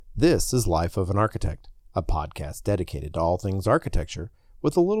This is Life of an Architect, a podcast dedicated to all things architecture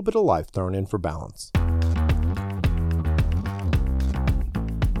with a little bit of life thrown in for balance.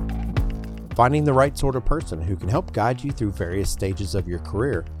 Finding the right sort of person who can help guide you through various stages of your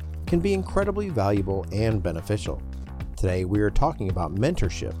career can be incredibly valuable and beneficial. Today we are talking about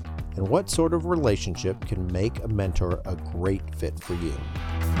mentorship and what sort of relationship can make a mentor a great fit for you.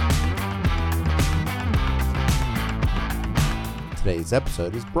 Today's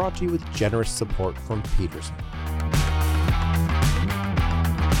episode is brought to you with generous support from Peterson.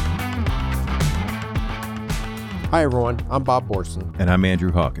 Hi everyone, I'm Bob Borson. And I'm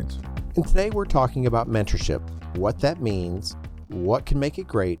Andrew Hawkins. And today we're talking about mentorship, what that means, what can make it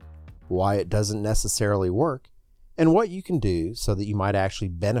great, why it doesn't necessarily work, and what you can do so that you might actually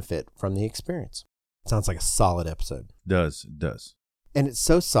benefit from the experience. Sounds like a solid episode. Does. And it's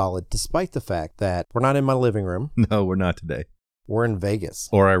so solid despite the fact that we're not in my living room. No, we're not today. We're in Vegas.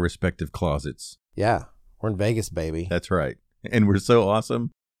 Or our respective closets. Yeah, we're in Vegas, baby. That's right. And we're so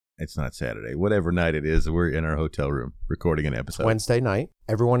awesome. It's not Saturday. Whatever night it is, we're in our hotel room recording an episode. Wednesday night.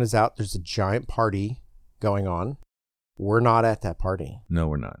 Everyone is out. There's a giant party going on. We're not at that party. No,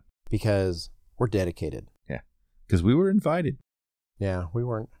 we're not. Because we're dedicated. Yeah. Because we were invited. Yeah, we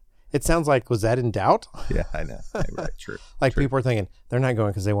weren't. It sounds like, was that in doubt? Yeah, I know. Right, true. True. People are thinking, they're not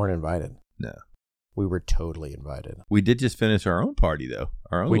going because they weren't invited. No. We were totally invited. We did just finish our own party, though.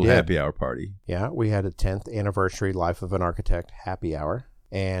 Our own little happy hour party. Yeah, we had a 10th anniversary Life of an Architect happy hour.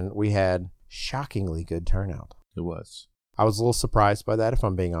 And we had shockingly good turnout. It was. I was a little surprised by that, if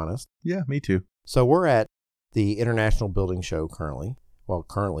I'm being honest. Yeah, me too. So we're at the International Building Show currently. Well,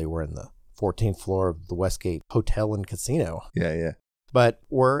 currently we're in the 14th floor of the Westgate Hotel and Casino. Yeah. But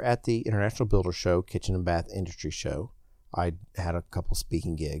we're at the International Builder Show, Kitchen and Bath Industry Show. I had a couple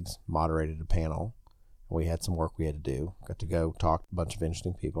speaking gigs, moderated a panel. We had some work we had to do. Got to go talk to a bunch of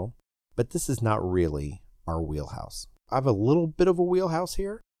interesting people. But this is not really our wheelhouse. I have a little bit of a wheelhouse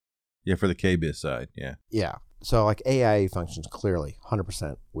here. Yeah, for the KBIS side, yeah. Yeah. So like AIA functions, clearly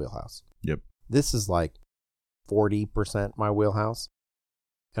 100% wheelhouse. Yep. This is like 40% my wheelhouse.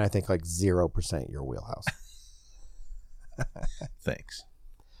 And I think like 0% your wheelhouse. Thanks.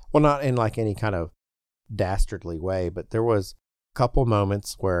 Well, not in like any kind of dastardly way, but there was a couple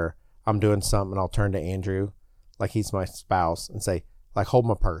moments where I'm doing something and I'll turn to Andrew, like he's my spouse, and say, like, hold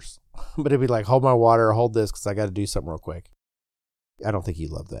my purse. But it'd be like, hold my water or hold this because I got to do something real quick. I don't think he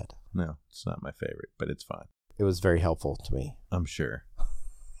loved that. No, it's not my favorite, but it's fine. It was very helpful to me. I'm sure.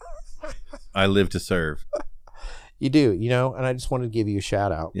 I live to serve. You do, and I just wanted to give you a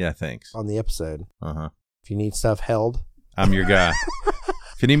shout out. Yeah, thanks. On the episode. Uh-huh. If you need stuff held. I'm your guy.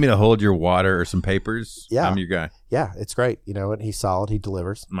 If you need me to hold your water or some papers, yeah. I'm your guy. Yeah, it's great. You know what? He's solid. He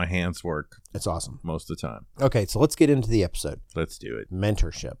delivers. My hands work. It's awesome. Most of the time. Okay, so let's get into the episode. Let's do it.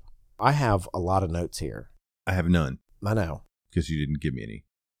 Mentorship. I have a lot of notes here. I have none. I know. Because you didn't give me any.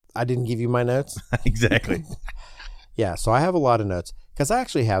 I didn't give you my notes? Exactly. Yeah, so I have a lot of notes because I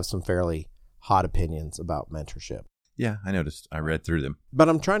actually have some fairly hot opinions about mentorship. Yeah, I noticed. I read through them. But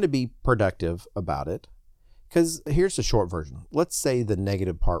I'm trying to be productive about it. Because here's the short version. Let's say the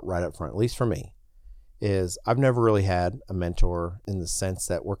negative part right up front, at least for me, is I've never really had a mentor in the sense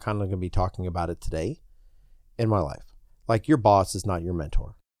that we're kind of going to be talking about it today in my life. Like your boss is not your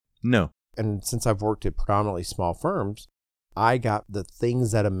mentor. No. And since I've worked at predominantly small firms, I got the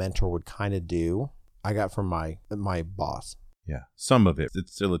things that a mentor would kind of do, I got from my boss. Yeah. Some of it.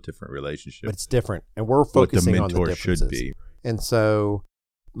 It's still a different relationship. But it's different. And we're focusing on the differences. Should be. And so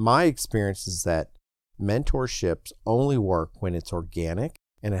my experience is that mentorships only work when it's organic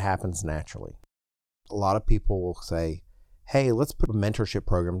and it happens naturally. A lot of people will say, hey, let's put a mentorship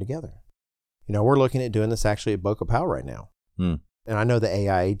program together. We're looking at doing this actually at Boca Powell right now. And I know the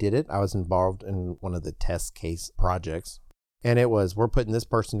AIA did it. I was involved in one of the test case projects. And it was, we're putting this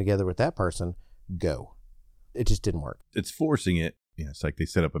person together with that person, go. It just didn't work. It's forcing it. Yeah, it's like they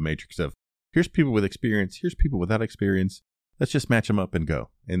set up a matrix of, here's people with experience, here's people without experience. Let's just match them up and go.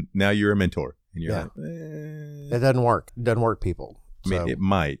 And now you're a mentor. And you're like, It doesn't work. It doesn't work, people. I mean, it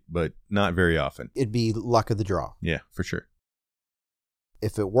might, but not very often. It'd be luck of the draw. Yeah, for sure.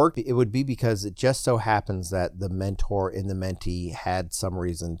 If it worked, it would be because it just so happens that the mentor and the mentee had some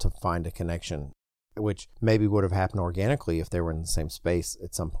reason to find a connection, which maybe would have happened organically if they were in the same space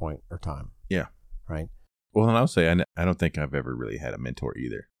at some point or time. Yeah. Right? Well, and I'll say, I don't think I've ever really had a mentor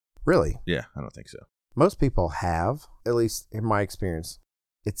either. Really? Yeah, I don't think so. Most people have, at least in my experience.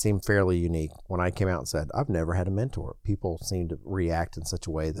 It seemed fairly unique. When I came out and said, I've never had a mentor, people seemed to react in such a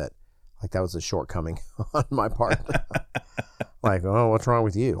way that like that was a shortcoming on my part. Like, oh, what's wrong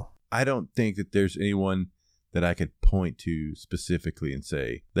with you? I don't think that there's anyone that I could point to specifically and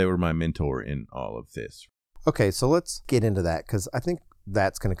say, they were my mentor in all of this? Okay, so let's get into that because I think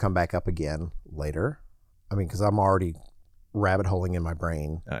that's going to come back up again later. I mean, because I'm already rabbit holing in my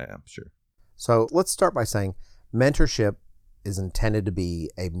brain. I am sure. So let's start by saying mentorship is intended to be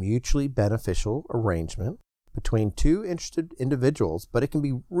a mutually beneficial arrangement between two interested individuals, but it can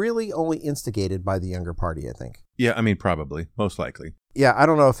be really only instigated by the younger party, I think. Yeah, I mean, probably, most likely. Yeah, I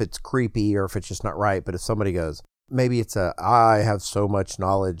don't know if it's creepy or if it's just not right, but if somebody goes, maybe it's I have so much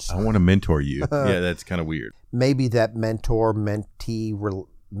knowledge. I want to mentor you. Yeah, that's kind of weird. Maybe that mentor-mentee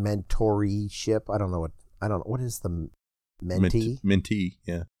mentoreeship. I don't know what is the mentee? Mentee,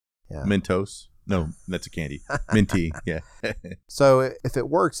 yeah. Yeah. Mentos. No, that's a candy. Mentee, yeah. So if it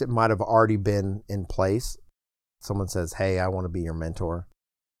works, it might have already been in place. Someone says, hey, I want to be your mentor.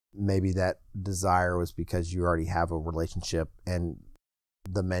 Maybe that desire was because you already have a relationship and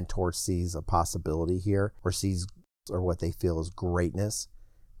the mentor sees a possibility here or what they feel is greatness.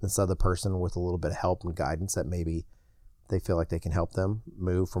 This other person with a little bit of help and guidance that maybe they feel like they can help them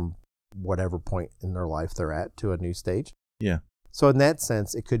move from whatever point in their life they're at to a new stage. Yeah. So in that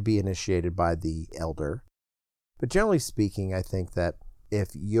sense, it could be initiated by the elder. But generally speaking, I think that if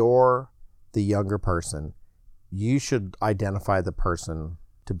you're the younger person, you should identify the person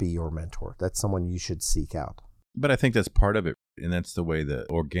to be your mentor. That's someone you should seek out. But I think that's part of it. And that's the way the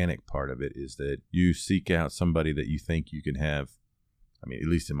organic part of it is that you seek out somebody that you think you can have. I mean, at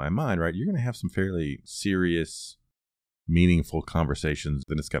least in my mind, right? You're going to have some fairly serious, meaningful conversations.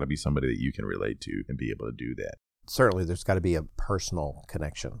 Then it's got to be somebody that you can relate to and be able to do that. Certainly, there's got to be a personal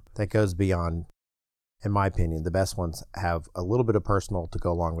connection that goes beyond, in my opinion, the best ones have a little bit of personal to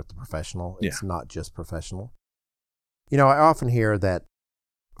go along with the professional. It's not just professional. You know, I often hear that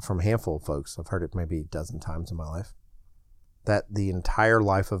from a handful of folks, I've heard it maybe a dozen times in my life, that the entire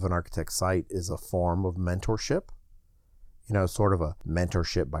life of an architect site is a form of mentorship, you know, sort of a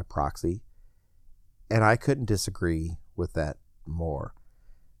mentorship by proxy. And I couldn't disagree with that more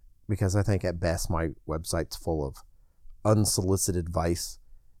because I think at best my website's full of unsolicited advice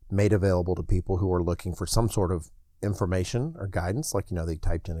made available to people who are looking for some sort of information or guidance. Like, you know, they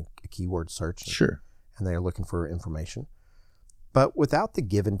typed in a keyword search. Sure. And they're looking for information. But without the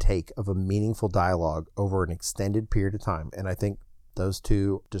give and take of a meaningful dialogue over an extended period of time, and I think those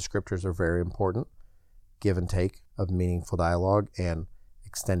two descriptors are very important, give and take of meaningful dialogue and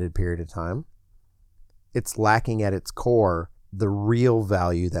extended period of time, it's lacking at its core the real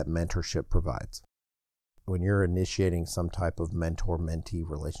value that mentorship provides. When you're initiating some type of mentor-mentee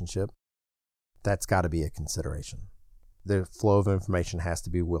relationship, that's got to be a consideration. The flow of information has to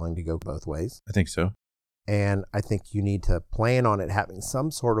be willing to go both ways. I think so. And I think you need to plan on it having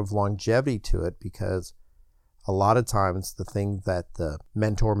some sort of longevity to it because a lot of times the thing that the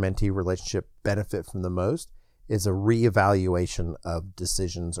mentor-mentee relationship benefit from the most is a reevaluation of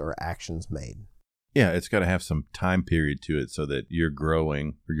decisions or actions made. Yeah, it's got to have some time period to it so that you're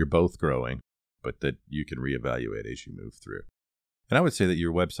growing or you're both growing, but that you can reevaluate as you move through. And I would say that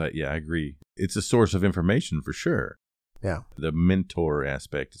your website, yeah, I agree. It's a source of information for sure. Yeah. The mentor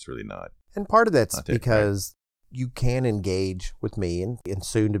aspect is really not. And part of that's because you can engage with me and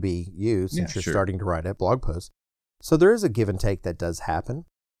soon to be you since you're starting to write a blog post. So there is a give and take that does happen.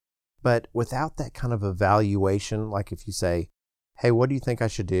 But without that kind of evaluation, like if you say, hey, what do you think I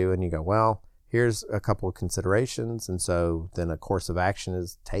should do? And you go, well, here's a couple of considerations. And so then a course of action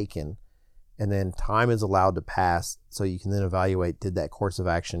is taken. And then time is allowed to pass so you can then evaluate, did that course of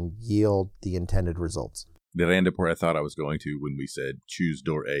action yield the intended results? Did I end up where I thought I was going to when we said choose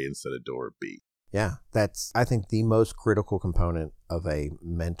door A instead of door B? Yeah, that's, I think, the most critical component of a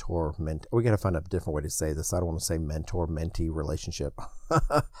mentor-mentee. We got to find a different way to say this. I don't want to say mentor-mentee relationship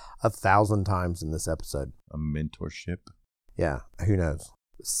 1,000 times in this episode. A mentorship? Yeah, who knows?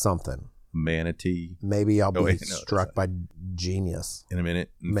 Something. Manatee? Maybe I'll be struck by genius. In a minute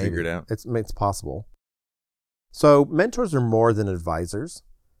and figure it out? It's possible. So mentors are more than advisors.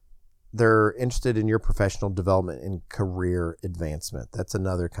 They're interested in your professional development and career advancement. That's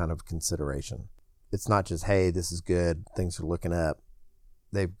another kind of consideration. It's not just, hey, this is good, things are looking up.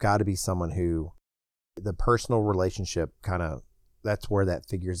 They've got to be someone who, the personal relationship kind of, that's where that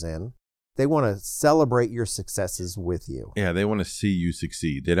figures in. They want to celebrate your successes with you. Yeah, they want to see you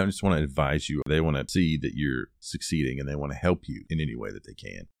succeed. They don't just want to advise you. They want to see that you're succeeding and they want to help you in any way that they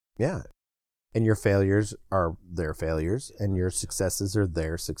can. Yeah. And your failures are their failures, and your successes are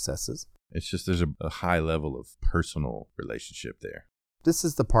their successes. It's just there's a high level of personal relationship there. This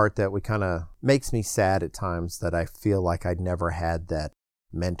is the part that we kind of makes me sad at times, that I feel like I never had that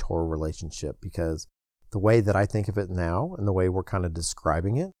mentor relationship, because the way that I think of it now and the way we're kind of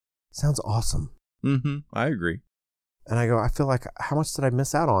describing it sounds awesome. Mm-hmm. I agree. And I go, I feel like how much did I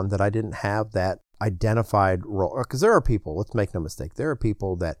miss out on that I didn't have that identified role? Because there are people, let's make no mistake, there are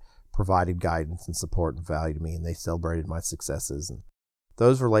people that provided guidance and support and value to me, and they celebrated my successes and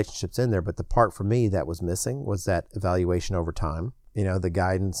those relationships in there. But the part for me that was missing was that evaluation over time, the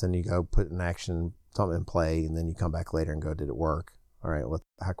guidance, and you go put in action something in play, and then you come back later and go, did it work? All right,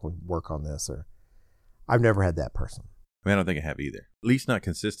 how can we work on this? Or I've never had that person. I mean, I don't think I have either, at least not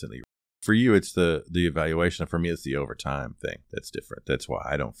consistently. For you, it's the evaluation. For me, it's the overtime thing. That's different. That's why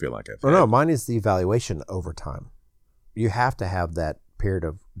I don't feel like I've no, mine is the evaluation over time. You have to have that period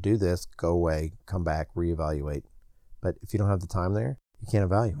of do this, go away, come back, reevaluate. But if you don't have the time there, you can't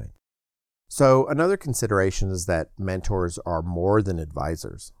evaluate. So another consideration is that mentors are more than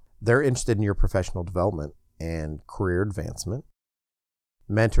advisors. They're interested in your professional development and career advancement.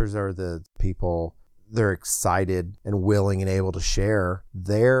 Mentors are the people, they're excited and willing and able to share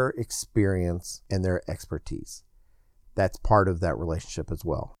their experience and their expertise. That's part of that relationship as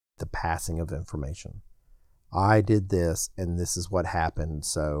well, the passing of information. I did this and this is what happened,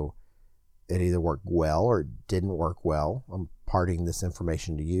 so it either worked well or it didn't work well. I'm imparting this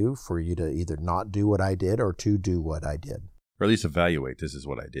information to you for you to either not do what I did or to do what I did. Or at least evaluate, this is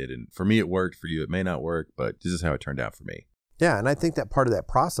what I did. And for me, it worked. For you, it may not work, but this is how it turned out for me. Yeah, and I think that part of that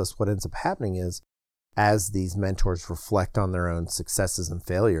process, what ends up happening is, as these mentors reflect on their own successes and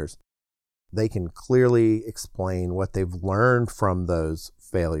failures, they can clearly explain what they've learned from those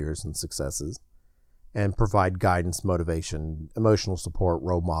failures and successes and provide guidance, motivation, emotional support,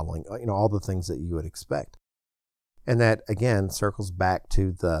 role modeling, all the things that you would expect. And that, again, circles back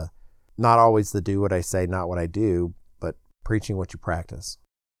to the not always the do what I say, not what I do, but preaching what you practice,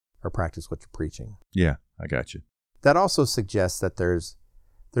 or practice what you're preaching. Yeah, I got you. That also suggests that there's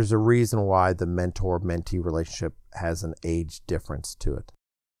a reason why the mentor-mentee relationship has an age difference to it.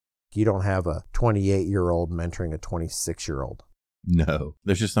 You don't have a 28-year-old mentoring a 26-year-old. No,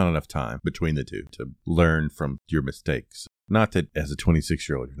 there's just not enough time between the two to learn from your mistakes. Not that as a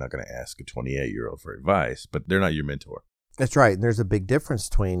 26-year-old, you're not going to ask a 28-year-old for advice, but they're not your mentor. That's right. And there's a big difference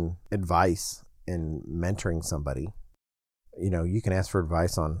between advice and mentoring somebody. You can ask for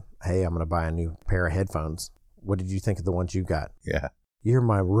advice on, hey, I'm going to buy a new pair of headphones. What did you think of the ones you got? Yeah. You're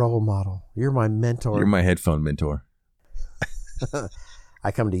my role model. You're my mentor. You're my headphone mentor. I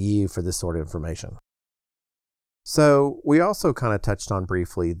come to you for this sort of information. So we also kind of touched on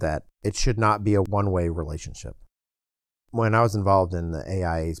briefly that it should not be a one-way relationship. When I was involved in the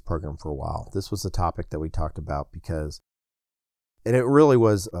AIA's program for a while, this was a topic that we talked about and it really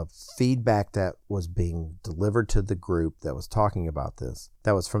was a feedback that was being delivered to the group that was talking about this.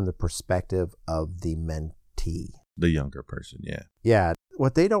 That was from the perspective of the mentee. The younger person, yeah. Yeah.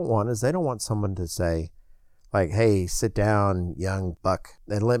 What they don't want is they don't want someone to say, like, hey, sit down, young buck,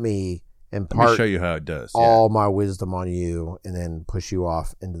 and let me impart show you how it does. all my wisdom on you and then push you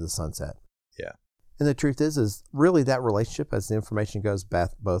off into the sunset. Yeah. And the truth is really that relationship, as the information goes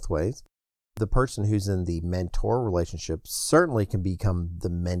both ways, the person who's in the mentor relationship certainly can become the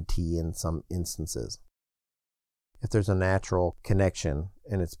mentee in some instances. If there's a natural connection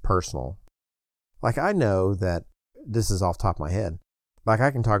and it's personal. Like, I know that this is off the top of my head. Like, I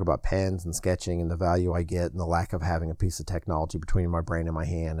can talk about pens and sketching and the value I get and the lack of having a piece of technology between my brain and my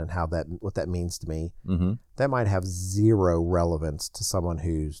hand and what that means to me. Mm-hmm. That might have zero relevance to someone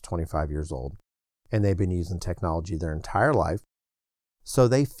who's 25 years old and they've been using technology their entire life. So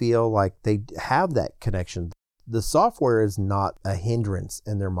they feel like they have that connection. The software is not a hindrance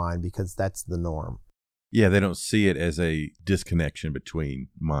in their mind because that's the norm. Yeah, they don't see it as a disconnection between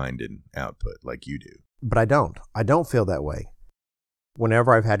mind and output like you do. But I don't feel that way.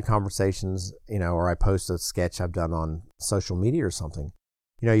 Whenever I've had conversations, or I post a sketch I've done on social media or something,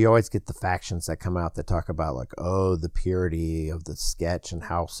 you always get the factions that come out that talk about like, oh, the purity of the sketch and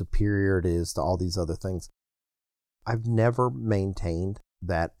how superior it is to all these other things. I've never maintained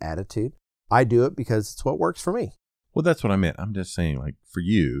that attitude. I do it because it's what works for me. Well, that's what I meant. I'm just saying, like, for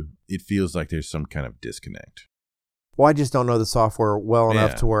you, it feels like there's some kind of disconnect. Well, I just don't know the software well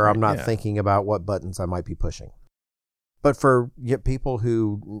enough to where I'm not yeah. thinking about what buttons I might be pushing. But for people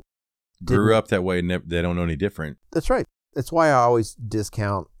who grew up that way, they don't know any different. That's right. That's why I always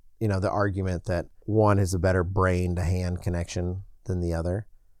discount, the argument that one is a better brain to hand connection than the other.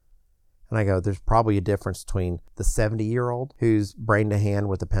 And I go, there's probably a difference between the 70-year-old whose brain to hand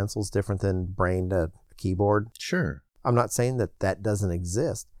with a pencil is different than brain to a keyboard. Sure. I'm not saying that doesn't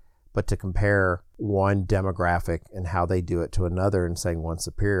exist, but to compare one demographic and how they do it to another and saying one's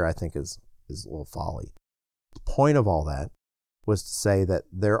superior, I think is a little folly. The point of all that was to say that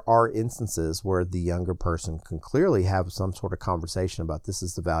there are instances where the younger person can clearly have some sort of conversation about this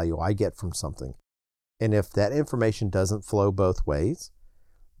is the value I get from something. And if that information doesn't flow both ways,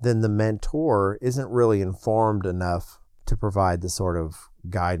 then the mentor isn't really informed enough to provide the sort of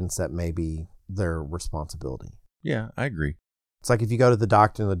guidance that may be their responsibility. Yeah, I agree. It's like if you go to the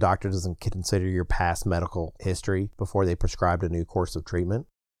doctor and the doctor doesn't consider your past medical history before they prescribed a new course of treatment,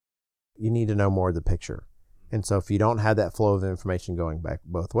 you need to know more of the picture. And so if you don't have that flow of information going back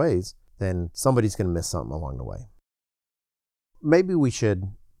both ways, then somebody's going to miss something along the way. Maybe we should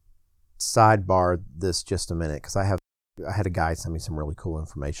sidebar this just a minute, because I had a guy send me some really cool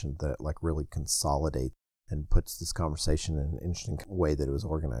information that like really consolidates and puts this conversation in an interesting way that it was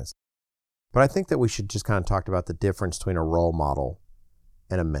organized. But I think that we should just kind of talk about the difference between a role model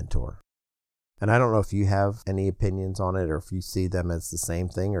and a mentor. And I don't know if you have any opinions on it or if you see them as the same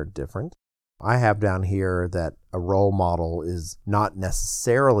thing or different. I have down here that a role model is not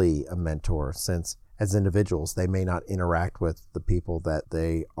necessarily a mentor, since as individuals, they may not interact with the people that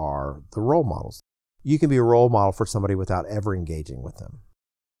they are the role models. You can be a role model for somebody without ever engaging with them.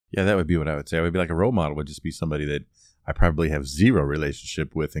 Yeah, that would be what I would say. I would be like a role model would just be somebody that I probably have zero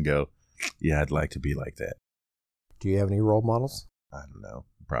relationship with and go, yeah, I'd like to be like that. Do you have any role models? I don't know.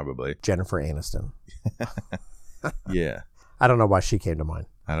 Probably. Jennifer Aniston. Yeah. I don't know why she came to mind.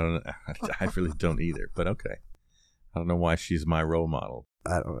 I don't know. I really don't either, but okay. I don't know why she's my role model.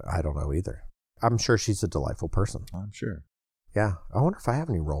 I don't know either. I'm sure she's a delightful person. I'm sure. Yeah. I wonder if I have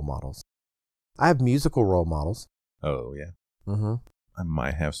any role models. I have musical role models. Oh, yeah. Mm-hmm. I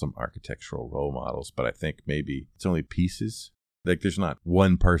might have some architectural role models, but I think maybe it's only pieces. Like there's not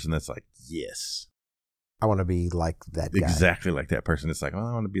one person that's like, yes. I want to be like that guy. Exactly like that person. It's like, oh,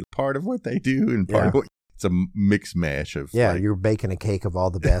 I want to be part of what they do and part of what. It's a mixed mash of. Yeah, like, you're baking a cake of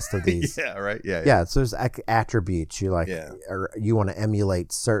all the best of these. Yeah, right. Yeah. Yeah, so there's attributes you like, Yeah. or you want to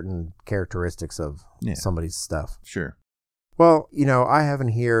emulate certain characteristics of somebody's stuff. Sure. Well, I have in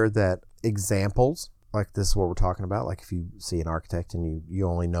here that examples, like this is what we're talking about. Like if you see an architect and you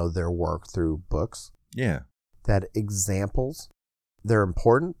only know their work through books. Yeah. That examples, they're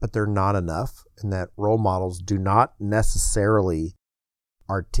important, but they're not enough. And that role models do not necessarily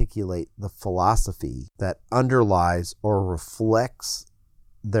articulate the philosophy that underlies or reflects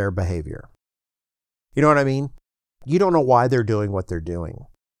their behavior. You know what I mean? You don't know why they're doing what they're doing.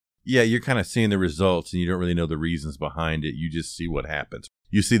 Yeah, you're kind of seeing the results and you don't really know the reasons behind it. You just see what happens.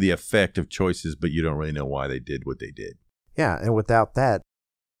 You see the effect of choices, but you don't really know why they did what they did. Yeah, and without that,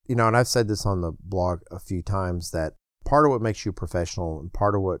 and I've said this on the blog a few times, that part of what makes you professional and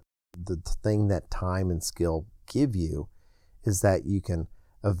part of what the thing that time and skill give you is that you can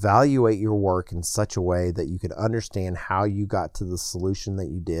evaluate your work in such a way that you can understand how you got to the solution that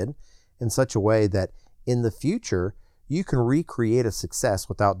you did in such a way that in the future, you can recreate a success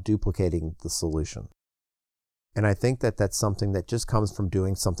without duplicating the solution. And I think that that's something that just comes from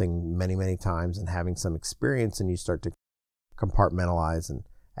doing something many, many times and having some experience, and you start to compartmentalize and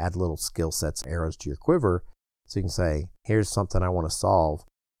add little skill sets, arrows to your quiver. So you can say, here's something I want to solve.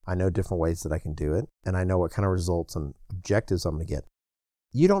 I know different ways that I can do it, and I know what kind of results and objectives I'm going to get.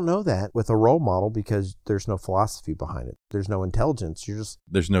 You don't know that with a role model because there's no philosophy behind it. There's no intelligence.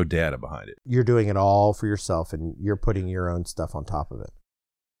 There's no data behind it. You're doing it all for yourself and you're putting your own stuff on top of it.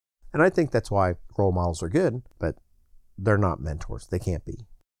 And I think that's why role models are good, but they're not mentors. They can't be.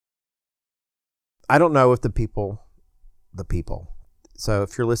 I don't know if the people. So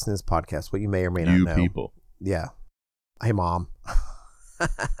if you're listening to this podcast, what you may or may not know. You people. Yeah. Hey, Mom.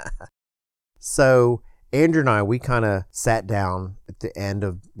 So Andrew and I, we kind of sat down at the end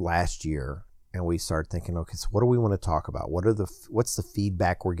of last year and we started thinking, okay, so what do we want to talk about? What's the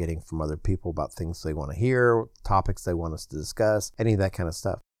feedback we're getting from other people about things they want to hear, topics they want us to discuss, any of that kind of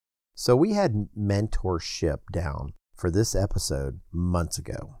stuff. So we had mentorship down for this episode months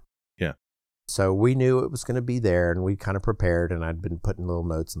ago. Yeah. So we knew it was going to be there and we kind of prepared, and I'd been putting little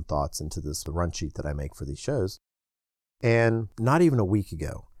notes and thoughts into this run sheet that I make for these shows. And not even a week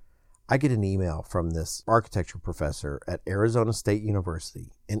ago, I get an email from this architecture professor at Arizona State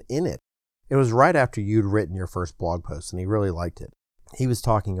University, and in it was right after you'd written your first blog post, and he really liked it. He was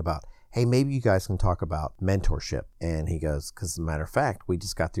talking about, hey, maybe you guys can talk about mentorship. And he goes, because as a matter of fact, we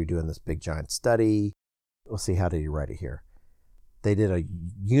just got through doing this big giant study. We'll see, how did he write it here? They did a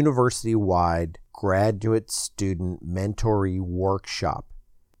university-wide graduate student mentoring workshop,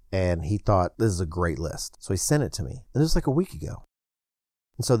 and he thought, this is a great list. So he sent it to me, and it was like a week ago.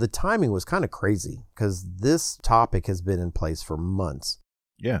 And so the timing was kind of crazy because this topic has been in place for months.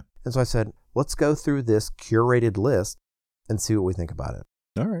 Yeah. And so I said, let's go through this curated list and see what we think about it.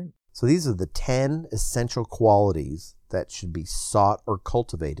 All right. So these are the 10 essential qualities that should be sought or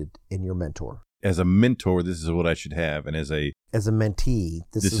cultivated in your mentor. as a mentor, this is what I should have. And as a mentee,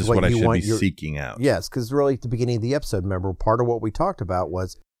 this is what I you should want be seeking out. Yes, because really at the beginning of the episode, remember, part of what we talked about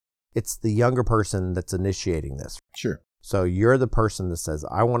was it's the younger person that's initiating this. Sure. So you're the person that says,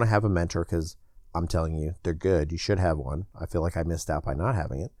 I want to have a mentor because I'm telling you, they're good. You should have one. I feel like I missed out by not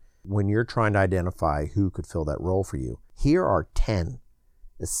having it. When you're trying to identify who could fill that role for you, here are 10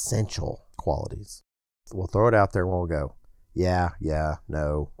 essential qualities. We'll throw it out there and we'll go, yeah,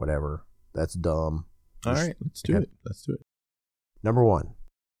 no, whatever. That's dumb. All right, let's do it. Let's do it. Number 1.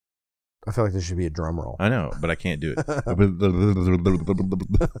 I feel like there should be a drum roll. I know, but I can't do it.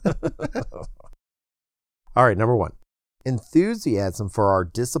 All right, number 1. Enthusiasm for our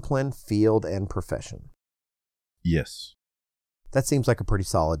discipline, field, and profession. Yes. That seems like a pretty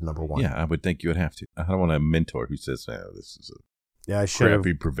solid number 1. Yeah, I would think you would have to. I don't want a mentor who says, "Oh, this is a I should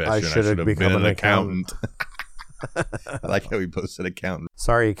crappy profession. I should have been an accountant." I like how he posted accountant.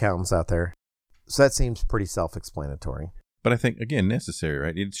 Sorry, accountants out there. So that seems pretty self-explanatory. But I think, again, necessary,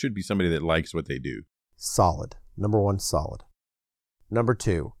 right? It should be somebody that likes what they do. Solid. Number 1, solid. Number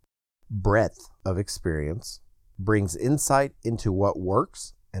 2, breadth of experience brings insight into what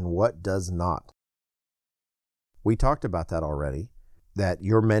works and what does not. We talked about that already, that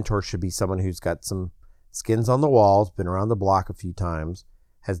your mentor should be someone who's got some skins on the walls, been around the block a few times,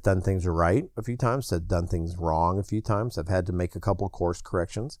 has done things right a few times, has done things wrong a few times, have had to make a couple of course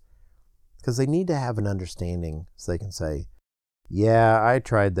corrections, because they need to have an understanding so they can say, yeah, I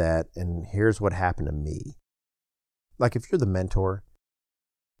tried that, and here's what happened to me. Like if you're the mentor,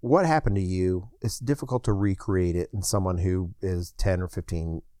 what happened to you, it's difficult to recreate it in someone who is 10 or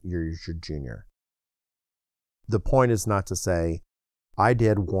 15 years your junior. The point is not to say, I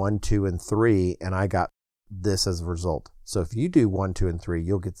did 1, 2, and 3, and I got this as a result. So if you do 1, 2, and 3,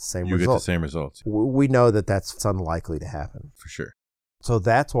 you'll get the same result. You get the same results. We know that that's unlikely to happen. For sure. So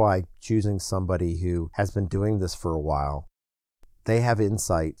that's why choosing somebody who has been doing this for a while, they have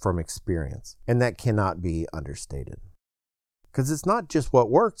insight from experience, and that cannot be understated. Because it's not just what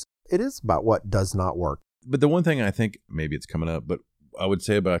works, it is about what does not work. But the one thing I think, maybe it's coming up, but I would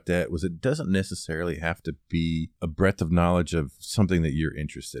say about that was it doesn't necessarily have to be a breadth of knowledge of something that you're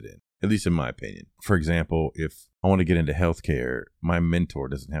interested in, at least in my opinion. For example, if I want to get into healthcare, my mentor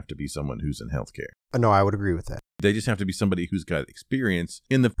doesn't have to be someone who's in healthcare. No, I would agree with that. They just have to be somebody who's got experience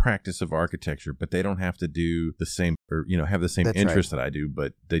in the practice of architecture, but they don't have to do the same or, have the same interest that I do,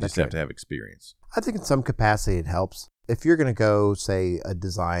 but they just have to have experience. I think in some capacity it helps. If you're going to go, say, a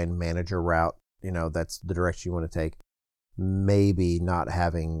design manager route, that's the direction you want to take, maybe not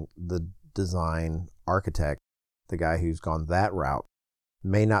having the design architect, the guy who's gone that route,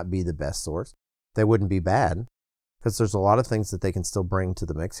 may not be the best source. They wouldn't be bad because there's a lot of things that they can still bring to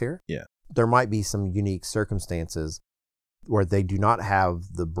the mix here. Yeah. There might be some unique circumstances where they do not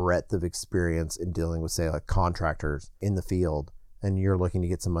have the breadth of experience in dealing with, say, like contractors in the field, and you're looking to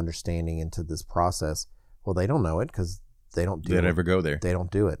get some understanding into this process. Well, they don't know it because they don't do it. They never go there. They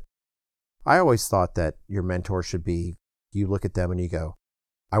don't do it. I always thought that your mentor should be, you look at them and you go,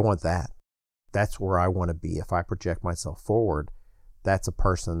 I want that. That's where I want to be. If I project myself forward, that's a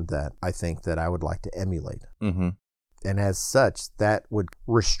person that I think that I would like to emulate. Mm-hmm. And as such, that would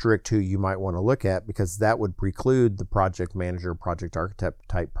restrict who you might want to look at, because that would preclude the project manager, project architect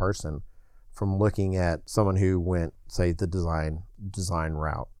type person from looking at someone who went, say, the design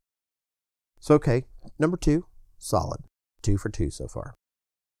route. So, okay, number 2, solid. 2 for 2 so far.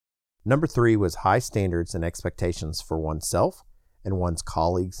 Number 3 was high standards and expectations for oneself and one's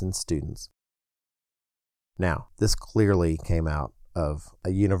colleagues and students. Now, this clearly came out of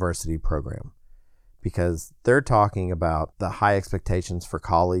a university program, because they're talking about the high expectations for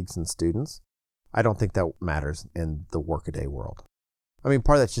colleagues and students. I don't think that matters in the workaday world. I mean,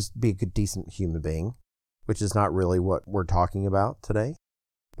 part of that's just be a good, decent human being, which is not really what we're talking about today.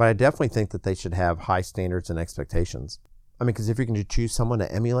 But I definitely think that they should have high standards and expectations. I mean, because if you're going to choose someone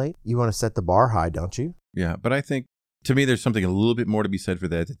to emulate, you want to set the bar high, don't you? Yeah, but I think, to me, there's something a little bit more to be said for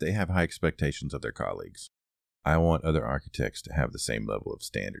that they have high expectations of their colleagues. I want other architects to have the same level of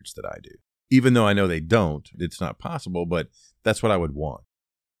standards that I do. Even though I know they don't, it's not possible, but that's what I would want.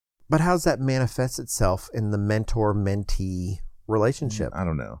 But how does that manifest itself in the mentor-mentee relationship? I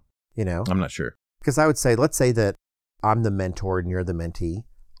don't know. I'm not sure. Because I would say, let's say that I'm the mentor and you're the mentee.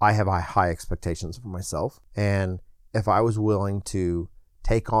 I have high expectations for myself. And if I was willing to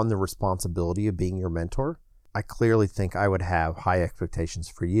take on the responsibility of being your mentor, I clearly think I would have high expectations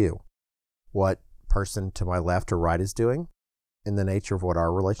for you. What person to my left or right is doing, in the nature of what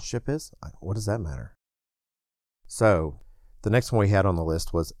our relationship is, what does that matter? So The next one we had on the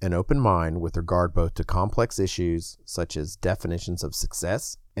list was an open mind with regard both to complex issues such as definitions of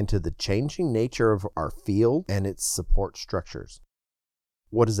success and to the changing nature of our field and its support structures.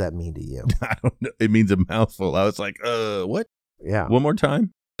 What does that mean to you? I don't know. It means a mouthful. I was like, what? Yeah. One more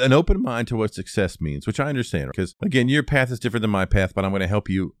time? An open mind to what success means, which I understand. Because, again, your path is different than my path, but I'm going to help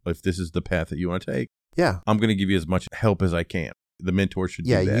you if this is the path that you want to take. Yeah. I'm going to give you as much help as I can. The mentor should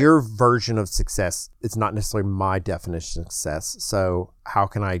do that. Yeah, your version of success, it's not necessarily my definition of success. So how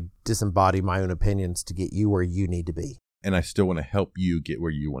can I disembody my own opinions to get you where you need to be? And I still want to help you get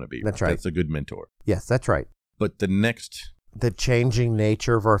where you want to be. That's right. That's a good mentor. Yes, that's right. But the next... The changing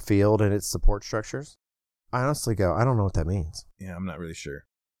nature of our field and its support structures? I honestly go, I don't know what that means. Yeah, I'm not really sure.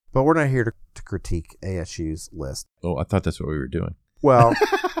 But we're not here to critique ASU's list. Oh, I thought that's what we were doing. Well...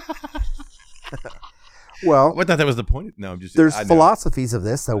 Well, I thought that was the point. No, I'm just. There's philosophies of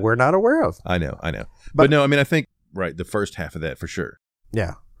this that we're not aware of. I know. But no, I mean, I think, right, the first half of that for sure.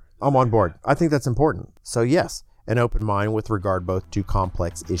 Yeah, I'm on board. I think that's important. So yes, an open mind with regard both to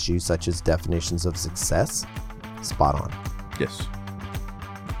complex issues such as definitions of success. Spot on. Yes.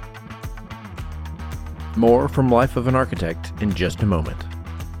 More from Life of an Architect in just a moment.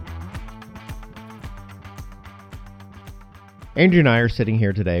 Andrew and I are sitting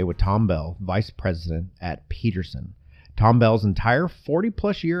here today with Tom Bell, Vice President at Peterson. Tom Bell's entire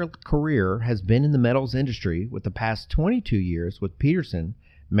 40-plus year career has been in the metals industry, with the past 22 years with Peterson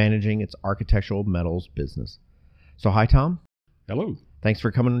managing its architectural metals business. So hi, Tom. Hello. Thanks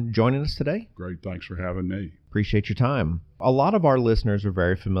for coming and joining us today. Great. Thanks for having me. Appreciate your time. A lot of our listeners are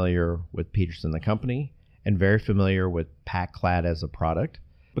very familiar with Peterson, the company, and very familiar with PacClad as a product.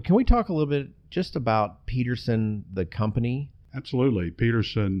 But can we talk a little bit just about Peterson, the company? Absolutely.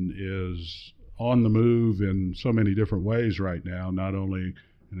 Peterson is on the move in so many different ways right now, not only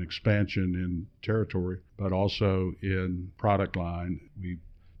an expansion in territory, but also in product line. We've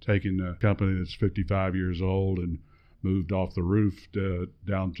taken a company that's 55 years old and moved off the roof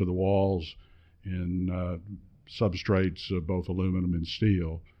down to the walls in substrates of both aluminum and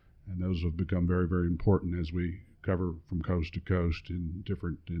steel. And those have become very, very important as we cover from coast to coast in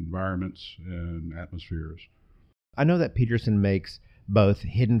different environments and atmospheres. I know that Peterson makes both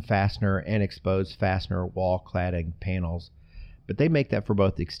hidden fastener and exposed fastener wall cladding panels, but they make that for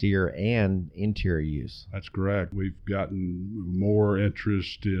both exterior and interior use. That's correct. We've gotten more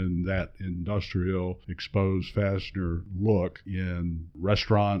interest in that industrial exposed fastener look in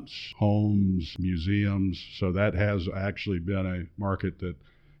restaurants, homes, museums. So that has actually been a market that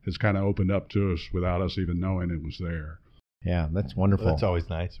has kind of opened up to us without us even knowing it was there. Yeah, that's wonderful. That's always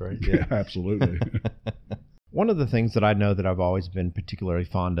nice, right? Yeah, absolutely. One of the things that I know that I've always been particularly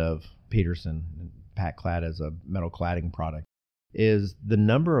fond of Peterson and PacClad as a metal cladding product is the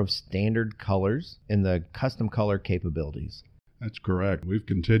number of standard colors and the custom color capabilities. That's correct. We've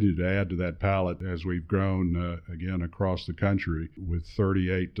continued to add to that palette as we've grown, again, across the country with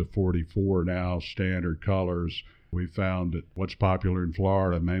 38 to 44 now standard colors. We found that what's popular in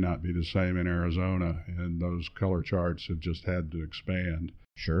Florida may not be the same in Arizona, and those color charts have just had to expand.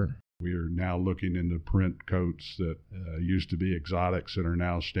 Sure. We are now looking into print coats that used to be exotics that are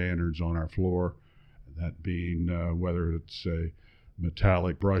now standards on our floor, that being whether it's a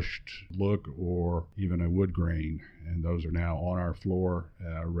metallic brushed look or even a wood grain, and those are now on our floor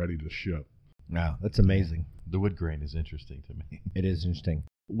ready to ship. Wow, that's amazing. The wood grain is interesting to me. It is interesting.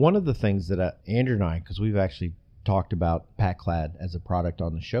 One of the things that Andrew and I, because we've actually talked about PacClad as a product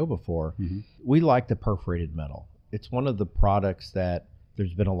on the show before, we like the perforated metal. It's one of the products that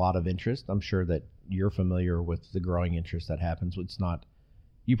there's been a lot of interest. I'm sure that you're familiar with the growing interest that happens. It's not,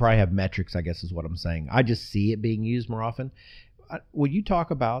 you probably have metrics, I guess is what I'm saying. I just see it being used more often. Would you talk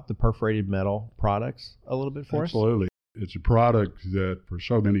about the perforated metal products a little bit for us? Absolutely. It's a product that for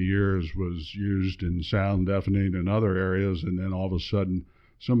so many years was used in sound deafening and other areas, and then all of a sudden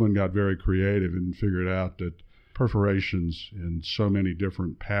someone got very creative and figured out that perforations in so many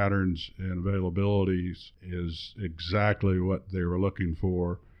different patterns and availabilities is exactly what they were looking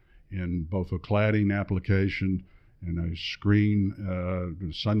for in both a cladding application and a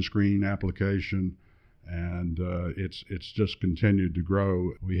sunscreen application. And it's just continued to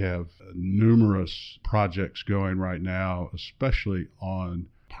grow. We have numerous projects going right now, especially on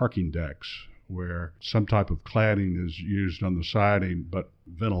parking decks, where some type of cladding is used on the siding, but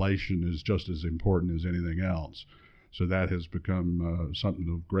ventilation is just as important as anything else. So that has become something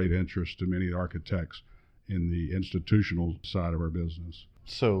of great interest to many architects in the institutional side of our business.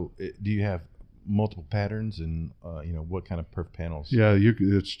 So do you have multiple patterns and, what kind of perf panels? Yeah,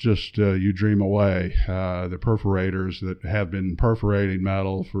 it's just you dream away. The perforators that have been perforating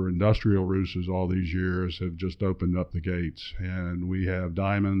metal for industrial uses all these years have just opened up the gates. And we have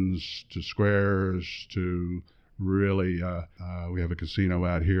diamonds to squares to really, we have a casino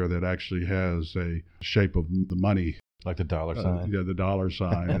out here that actually has a shape of the money. Like the dollar sign? Yeah, the dollar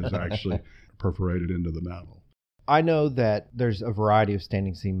sign is actually perforated into the metal. I know that there's a variety of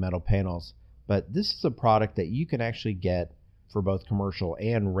standing seam metal panels, but this is a product that you can actually get for both commercial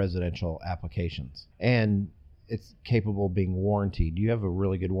and residential applications. And it's capable of being warranted. You have a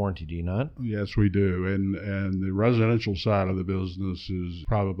really good warranty, do you not? Yes, we do. And the residential side of the business is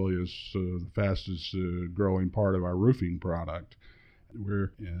probably the fastest growing part of our roofing product.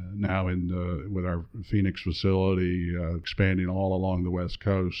 We're now with our Phoenix facility expanding all along the West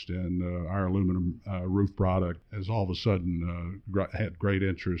Coast, and our aluminum roof product has all of a sudden had great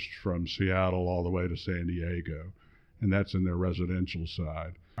interest from Seattle all the way to San Diego, and that's in their residential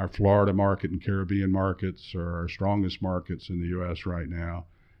side. Our Florida market and Caribbean markets are our strongest markets in the U.S. right now.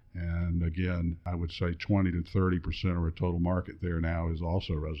 And again, I would say 20 to 30% of our total market there now is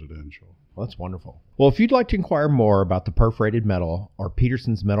also residential. Well, that's wonderful. Well, if you'd like to inquire more about the perforated metal or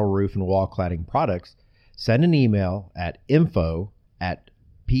Peterson's metal roof and wall cladding products, send an email at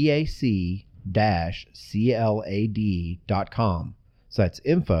info@pac-clad.com. So that's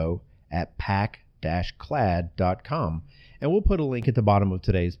info@pac-clad.com. And we'll put a link at the bottom of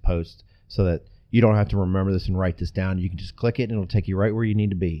today's post so that you don't have to remember this and write this down. You can just click it and it'll take you right where you need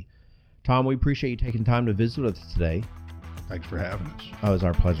to be. Tom, we appreciate you taking time to visit with us today. Thanks for having us. Oh, it was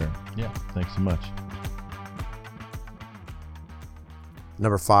our pleasure. Yeah, thanks so much.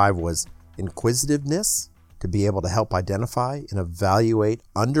 Number 5 was inquisitiveness, to be able to help identify and evaluate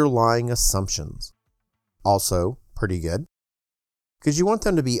underlying assumptions. Also, pretty good, because you want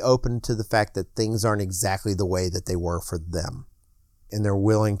them to be open to the fact that things aren't exactly the way that they were for them. And they're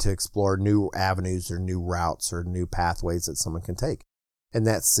willing to explore new avenues or new routes or new pathways that someone can take. And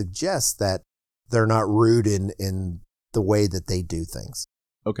that suggests that they're not rude in the way that they do things.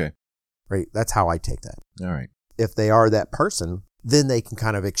 Okay. Right? That's how I take that. All right. If they are that person, then they can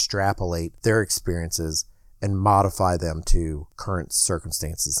kind of extrapolate their experiences and modify them to current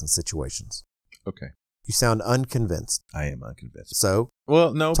circumstances and situations. Okay. You sound unconvinced. I am unconvinced. So,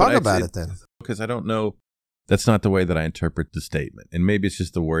 well, no, talk about it then. Because I don't know. That's not the way that I interpret the statement. And maybe it's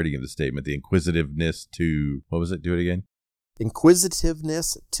just the wording of the statement, the inquisitiveness to, what was it? Do it again.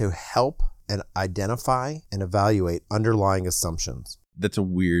 Inquisitiveness to help and identify and evaluate underlying assumptions. That's a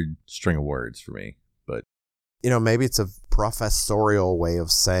weird string of words for me, but. Maybe it's a professorial way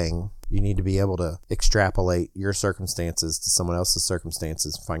of saying you need to be able to extrapolate your circumstances to someone else's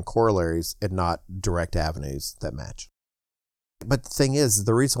circumstances, find corollaries and not direct avenues that match. But the thing is,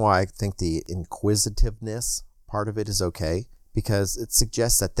 the reason why I think the inquisitiveness part of it is okay, because it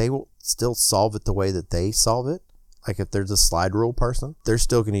suggests that they will still solve it the way that they solve it. Like if there's a slide rule person, they're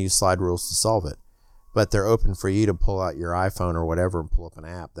still going to use slide rules to solve it. But they're open for you to pull out your iPhone or whatever and pull up an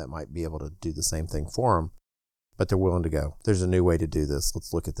app that might be able to do the same thing for them. But they're willing to go, there's a new way to do this.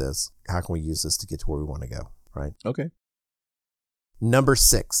 Let's look at this. How can we use this to get to where we want to go? Right? Okay. Number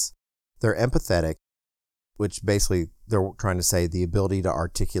 6, they're empathetic, which basically they're trying to say the ability to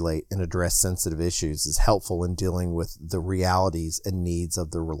articulate and address sensitive issues is helpful in dealing with the realities and needs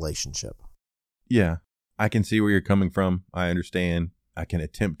of the relationship. Yeah, I can see where you're coming from. I understand. I can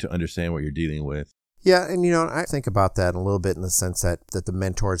attempt to understand what you're dealing with. Yeah, and I think about that a little bit in the sense that the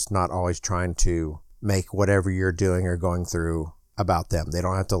mentor is not always trying to make whatever you're doing or going through about them. They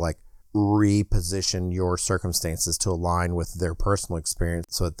don't have to reposition your circumstances to align with their personal experience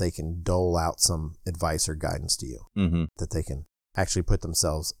so that they can dole out some advice or guidance to you, that they can actually put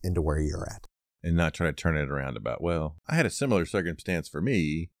themselves into where you're at. And not try to turn it around about, well, I had a similar circumstance for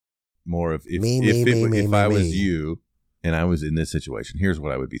me, more of if I was you and I was in this situation, here's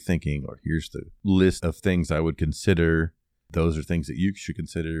what I would be thinking, or here's the list of things I would consider. Those are things that you should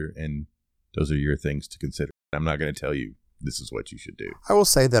consider, and those are your things to consider. I'm not going to tell you this is what you should do. I will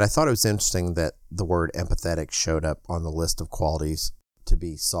say that I thought it was interesting that the word empathetic showed up on the list of qualities to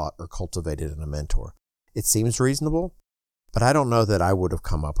be sought or cultivated in a mentor. It seems reasonable, but I don't know that I would have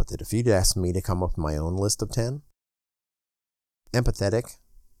come up with it. If you'd asked me to come up with my own list of 10, empathetic,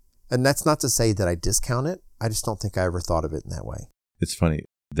 and that's not to say that I discount it. I just don't think I ever thought of it in that way. It's funny.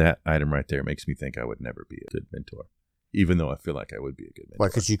 That item right there makes me think I would never be a good mentor, even though I feel like I would be a good mentor. Why?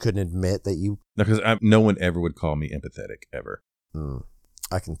 Because you couldn't admit that you... No, because no one ever would call me empathetic, ever.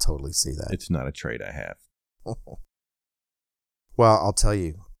 I can totally see that. It's not a trait I have. Well, I'll tell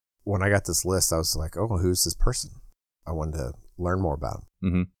you, when I got this list, I was like, oh, who's this person? I wanted to learn more about him.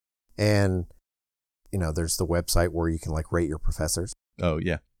 Mm-hmm. And there's the website where you can like rate your professors, Oh,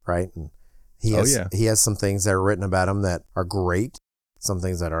 yeah. right? And he has some things that are written about him that are great, some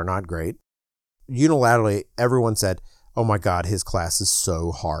things that are not great. Unilaterally, everyone said, "Oh my God, his class is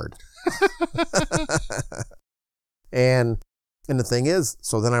so hard." and the thing is,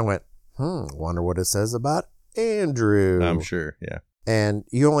 so then I went, wonder what it says about Andrew. I'm sure. Yeah. And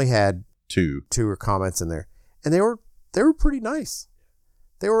you only had Two. comments in there, and they were pretty nice.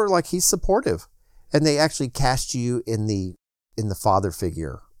 They were like, he's supportive, and they actually cast you in the father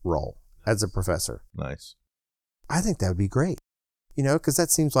figure role as a professor. Nice. I think that would be great, because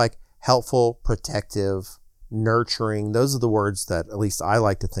that seems like helpful, protective, nurturing. Those are the words that at least I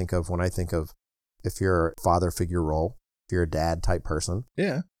like to think of when I think of if you're a father figure role, if you're a dad type person.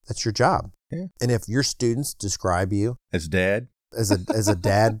 Yeah. That's your job. Yeah. And if your students describe you As dad. as a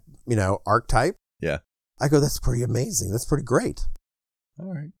dad, archetype, Yeah. I go, that's pretty amazing. That's pretty great.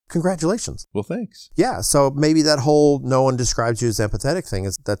 All right. Congratulations. Well, thanks. Yeah. So maybe that whole no one describes you as empathetic thing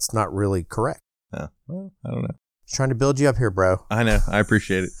that's not really correct. Oh, well, I don't know. Just trying to build you up here, bro. I know. I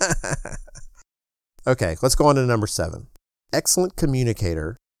appreciate it. Okay. Let's go on to number 7. Excellent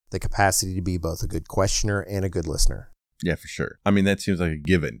communicator, the capacity to be both a good questioner and a good listener. Yeah, for sure. I mean, that seems like a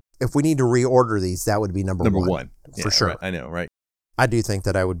given. If we need to reorder these, that would be number one. Yeah, For sure. Right. I know, right? I do think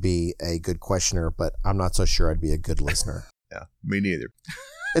that I would be a good questioner, but I'm not so sure I'd be a good listener. Yeah, me neither.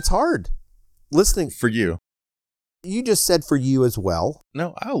 It's hard. Listening, For you. you just said for you as well.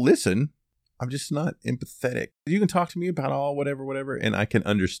 No, I'll listen. I'm just not empathetic. You can talk to me about all whatever, and I can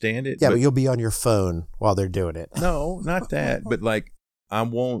understand it. Yeah, but you'll be on your phone while they're doing it. No, not that. But like, I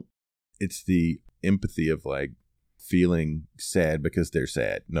won't. It's the empathy of like feeling sad because they're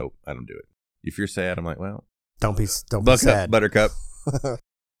sad. No, I don't do it. If you're sad, I'm like, well, Don't be buck sad. up, buttercup.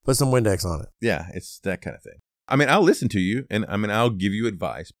 Put some Windex on it. Yeah, it's that kind of thing. I mean, I'll listen to you, and I mean, I'll give you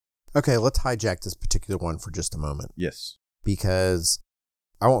advice. Okay, let's hijack this particular one for just a moment, Yes. because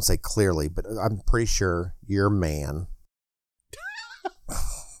I won't say clearly, but I'm pretty sure your man.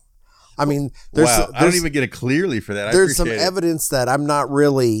 I mean, Wow, I don't even get it clearly for that. I there's some appreciate it. evidence that I'm not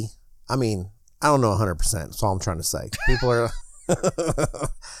really. I mean, I don't know 100%. That's all I'm trying to say. People are,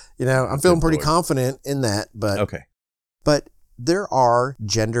 I'm feeling pretty Lord. confident in that, but Okay. But there are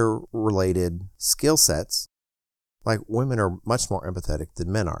gender-related skill sets. Like, women are much more empathetic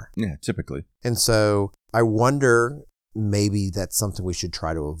than men are. Yeah, typically. And so I wonder, maybe that's something we should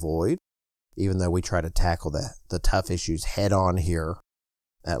try to avoid, even though we try to tackle the tough issues head on here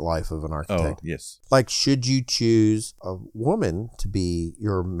at Life of an Oh, Architect. yes. Like, should you choose a woman to be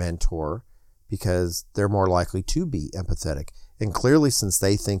your mentor because they're more likely to be empathetic? And clearly, since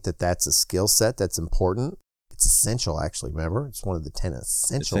they think that that's a skill set that's important, it's essential, actually. Remember, it's one of the 10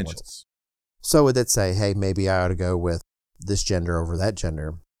 essential ones. Essentials. So would that say, hey, maybe I ought to go with this gender over that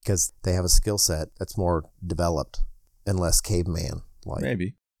gender because they have a skill set that's more developed and less caveman? Like,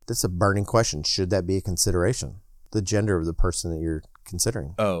 Maybe. that's a burning question. Should that be a consideration? The gender of the person that you're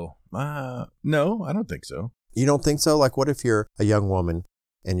considering. Oh, no, I don't think so. You don't think so? Like, what if you're a young woman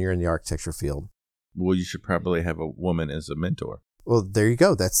and you're in the architecture field? Well, you should probably have a woman as a mentor. Well, there you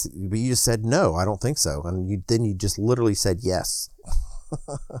go. But you just said no. I don't think so, and you just literally said yes.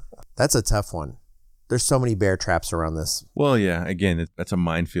 That's a tough one. There's so many bear traps around this. Well, yeah, again, that's a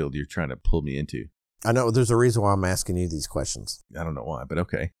minefield you're trying to pull me into. I know there's a reason why I'm asking you these questions. I don't know why, but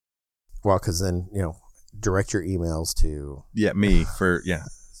okay. Well, because then, direct your emails to... Yeah, me for, yeah.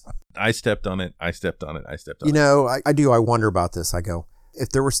 I stepped on it. I I wonder about this. I go, if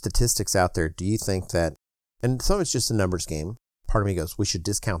there were statistics out there, do you think that, and some of it's just a numbers game. Part of me goes, we should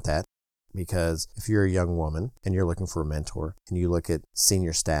discount that, because if you're a young woman and you're looking for a mentor and you look at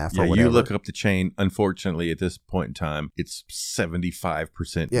senior staff or whatever. You look up the chain. Unfortunately, at this point in time, it's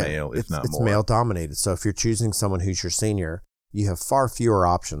 75% male, if not more. It's male dominated. So if you're choosing someone who's your senior, you have far fewer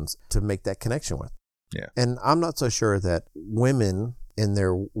options to make that connection with. Yeah. And I'm not so sure that women in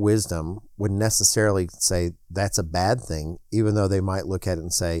their wisdom would necessarily say that's a bad thing, even though they might look at it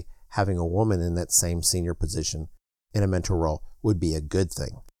and say having a woman in that same senior position in a mentor role would be a good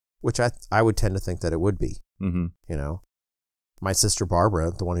thing, which I would tend to think that it would be. Mm-hmm. My sister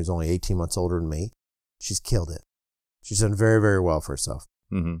Barbara, the one who's only 18 months older than me, she's killed it. She's done very, very well for herself.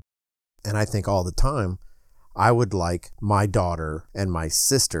 Mm-hmm. And I think all the time, I would like my daughter and my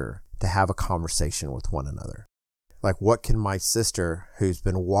sister to have a conversation with one another. Like, what can my sister, who's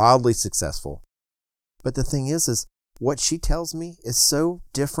been wildly successful, but the thing is what she tells me is so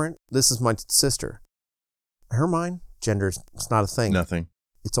different. This is my sister. In her mind, gender is not a thing. Nothing.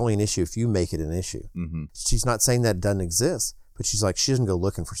 It's only an issue if you make it an issue. Mm-hmm. She's not saying that it doesn't exist, but she's like, she doesn't go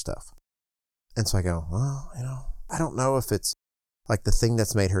looking for stuff. And so I go, well, I don't know if it's Like the thing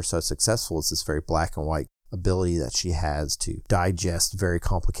that's made her so successful is this very black and white ability that she has to digest very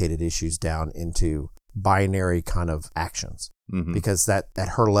complicated issues down into binary kind of actions. Mm-hmm. Because that at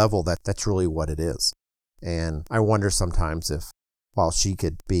her level, that's really what it is. And I wonder sometimes if, while she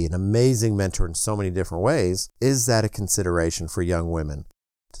could be an amazing mentor in so many different ways, is that a consideration for young women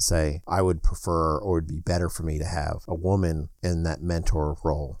to say, I would prefer or would be better for me to have a woman in that mentor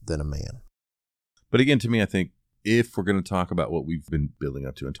role than a man? But again, to me, I think if we're going to talk about what we've been building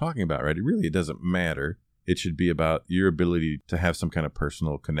up to and talking about, right, it doesn't matter. It should be about your ability to have some kind of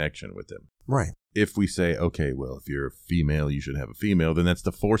personal connection with them. Right. If we say, okay, well, if you're a female, you should have a female, then that's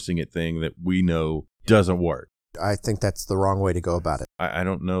the forcing it thing that we know doesn't work. I think that's the wrong way to go about it. I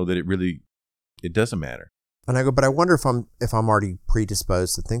don't know that it doesn't matter. And I go, but I wonder if I'm already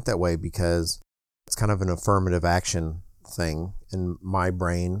predisposed to think that way, because it's kind of an affirmative action thing in my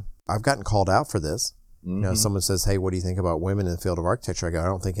brain. I've gotten called out for this. Mm-hmm. You know, someone says, hey, what do you think about women in the field of architecture? I go, I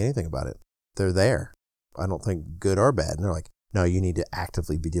don't think anything about it. They're there. I don't think good or bad. And they're like, no, you need to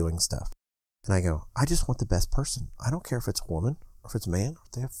actively be doing stuff. And I go, I just want the best person. I don't care if it's a woman or if it's a man.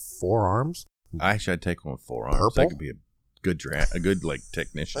 If they have 4 arms. Actually, I'd take one with 4 arms. Purple? That could be a good like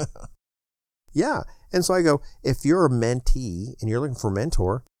technician. Yeah. And so I go, if you're a mentee and you're looking for a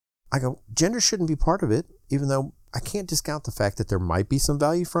mentor, I go, gender shouldn't be part of it, even though I can't discount the fact that there might be some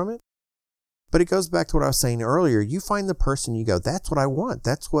value from it. But it goes back to what I was saying earlier. You find the person, you go, that's what I want.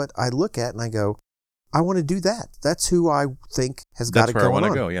 That's what I look at and I go, I want to do that. That's who I think has got it going on. That's where I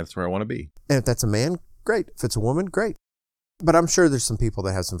want to go. Yeah, that's where I want to be. And if that's a man, great. If it's a woman, great. But I'm sure there's some people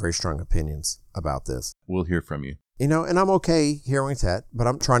that have some very strong opinions about this. We'll hear from you. You know, and I'm okay hearing that, but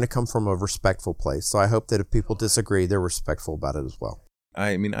I'm trying to come from a respectful place. So I hope that if people disagree, they're respectful about it as well.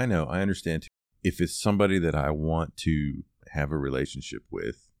 I mean, I know, I understand. If it's somebody that I want to have a relationship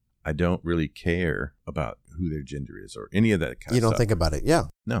with, I don't really care about who their gender is or any of that kind of stuff. You don't think about it. Yeah.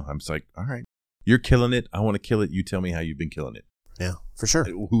 No, I'm just like, all right, you're killing it. I want to kill it. You tell me how you've been killing it. Yeah, for sure.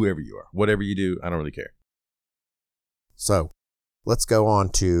 Whoever you are, whatever you do, I don't really care. So let's go on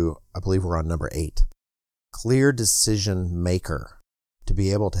to, I believe we're on number 8. Clear decision maker, to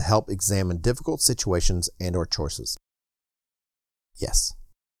be able to help examine difficult situations and or choices. Yes.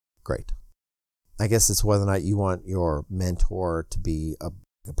 Great. I guess it's whether or not you want your mentor to be a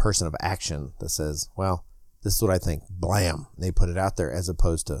person of action that says, well, this is what I think. Blam. They put it out there, as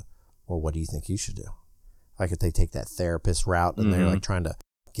opposed to, well, what do you think you should do? Like if they take that therapist route and they're like trying to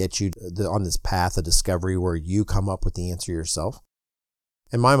get you on this path of discovery where you come up with the answer yourself.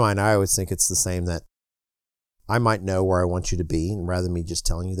 In my mind, I always think it's the same, that I might know where I want you to be, and rather than me just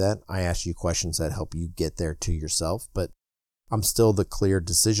telling you that, I ask you questions that help you get there to yourself. But I'm still the clear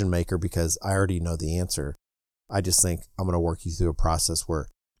decision maker because I already know the answer. I just think I'm going to work you through a process where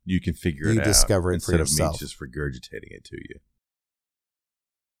you can figure it out. You discover it for yourself. Instead of me just regurgitating it to you.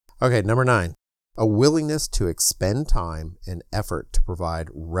 Okay, number 9. A willingness to expend time and effort to provide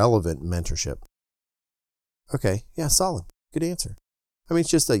relevant mentorship. Okay, yeah, solid. Good answer. I mean, it's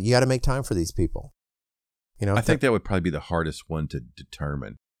just that you got to make time for these people. You know, I think that would probably be the hardest one to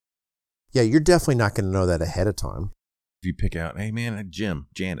determine. Yeah, you're definitely not going to know that ahead of time. If you pick out, hey man, Jim,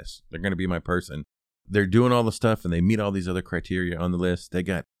 Janice, they're going to be my person. They're doing all the stuff and they meet all these other criteria on the list. They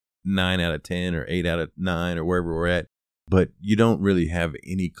got 9 out of 10 or 8 out of 9 or wherever we're at. But you don't really have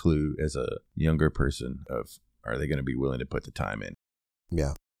any clue as a younger person of, are they going to be willing to put the time in?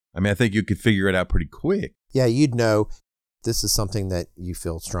 Yeah. I mean, I think you could figure it out pretty quick. Yeah, you'd know this is something that you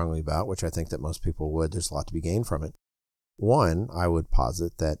feel strongly about, which I think that most people would. There's a lot to be gained from it. One, I would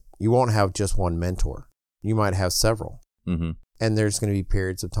posit that you won't have just one mentor. You might have several. Mm-hmm. And there's going to be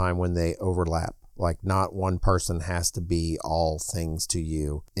periods of time when they overlap. Like not one person has to be all things to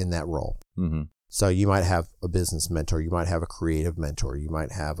you in that role. Mm-hmm. So you might have a business mentor. You might have a creative mentor. You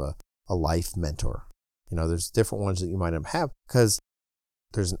might have a life mentor. You know, there's different ones that you might have, because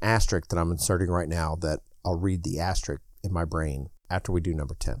there's an asterisk that I'm inserting right now that I'll read the asterisk in my brain after we do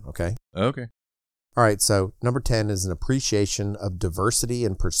number 10. Okay. Okay. All right. So number 10 is an appreciation of diversity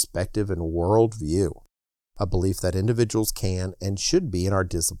in perspective and worldview, a belief that individuals can and should be in our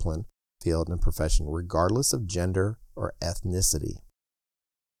discipline, field, and profession, regardless of gender or ethnicity.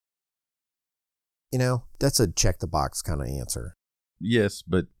 You know, that's a check the box kind of answer. Yes,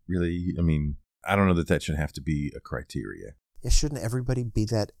 but really, I mean, I don't know that should have to be a criteria. Yeah, shouldn't everybody be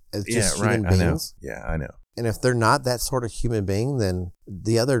that as just yeah, right. human beings? I know. Yeah, I know. And if they're not that sort of human being, then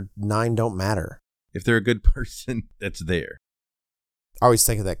the other 9 don't matter. If they're a good person, that's there. I always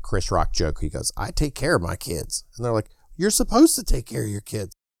think of that Chris Rock joke. He goes, I take care of my kids. And they're like, you're supposed to take care of your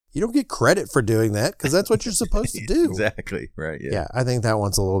kids. You don't get credit for doing that because that's what you're supposed to do. Exactly. Right. Yeah. Yeah, I think that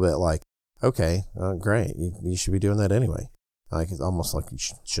one's a little bit like, okay, great. You should be doing that anyway. Like, it's almost like you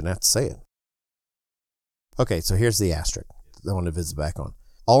shouldn't have to say it. Okay, so here's the asterisk I want to visit back on.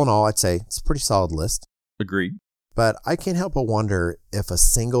 All in all, I'd say it's a pretty solid list. Agreed. But I can't help but wonder if a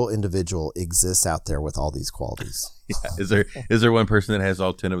single individual exists out there with all these qualities. Yeah. Is there one person that has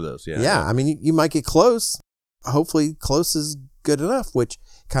all 10 of those? Yeah. Yeah. I mean, you might get close. Hopefully close is good enough, which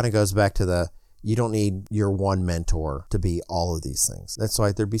kind of goes back to you don't need your one mentor to be all of these things. That's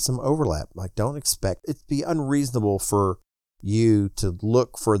why there'd be some overlap. Like, don't expect it'd be unreasonable for you to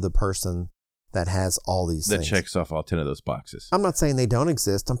look for the person that has all these things. That checks off all 10 of those boxes. I'm not saying they don't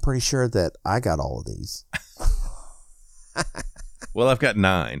exist. I'm pretty sure that I got all of these. Well, I've got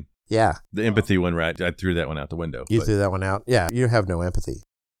 9. Yeah. The empathy one, right? I threw that one out the window. You threw that one out? Yeah. You have no empathy.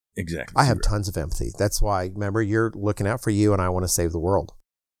 Exactly. I have tons of empathy. That's why, remember, you're looking out for you and I want to save the world.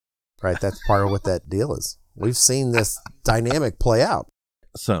 Right? That's part of what that deal is. We've seen this dynamic play out.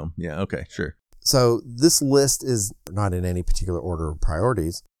 Some. Yeah. Okay. Sure. So this list is not in any particular order of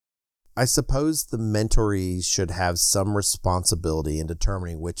priorities. I suppose the mentorees should have some responsibility in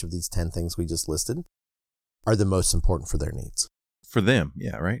determining which of these 10 things we just listed are the most important for their needs. For them.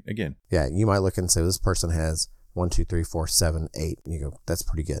 Yeah. Right. Again. Yeah. You might look and say, this person has 1, 2, 3, 4, 7, 8. And you go, that's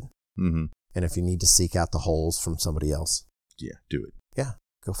pretty good. Mm-hmm. And if you need to seek out the holes from somebody else. Yeah. Do it. Yeah.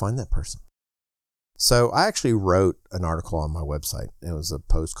 Go find that person. So I actually wrote an article on my website. It was a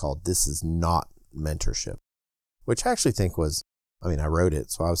post called "This is Not Mentorship," which I actually think I wrote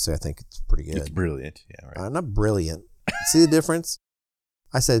it, so obviously I think it's pretty good. It's brilliant. Yeah, right. Not brilliant. See the difference?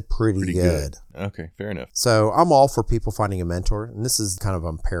 I said pretty good. Okay, fair enough. So I'm all for people finding a mentor. And this is kind of,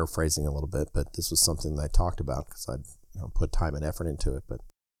 I'm paraphrasing a little bit, but this was something that I talked about because I put time and effort into it. But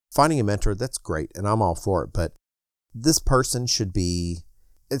finding a mentor, that's great. And I'm all for it. But this person should be,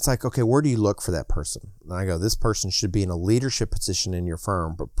 it's like, okay, where do you look for that person? And I go, this person should be in a leadership position in your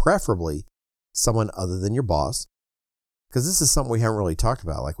firm, but preferably someone other than your boss. Because this is something we haven't really talked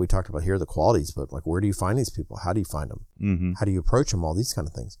about. Like we talked about here, the qualities, but like, where do you find these people? How do you find them? Mm-hmm. How do you approach them? All these kind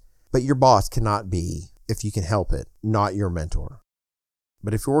of things. But your boss cannot be, if you can help it, not your mentor.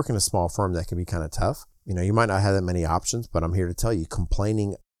 But if you're working in a small firm, that can be kind of tough. You might not have that many options, but I'm here to tell you,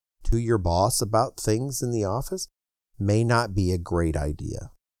 complaining to your boss about things in the office may not be a great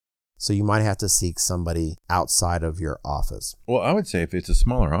idea. So you might have to seek somebody outside of your office. Well, I would say if it's a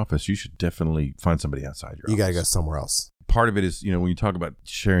smaller office, you should definitely find somebody outside your office. You got to go somewhere else. Part of it is, when you talk about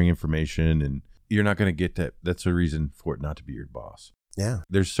sharing information and you're not going to get that, that's a reason for it not to be your boss. Yeah.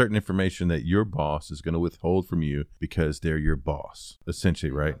 There's certain information that your boss is going to withhold from you because they're your boss,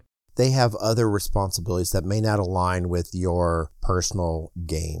 essentially, right? They have other responsibilities that may not align with your personal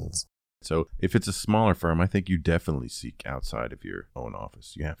gains. So if it's a smaller firm, I think you definitely seek outside of your own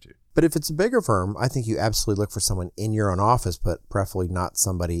office. You have to. But if it's a bigger firm, I think you absolutely look for someone in your own office, but preferably not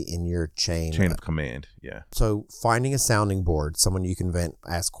somebody in your chain of command. Yeah. So finding a sounding board, someone you can vent,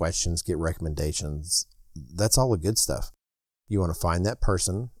 ask questions, get recommendations, that's all the good stuff. You want to find that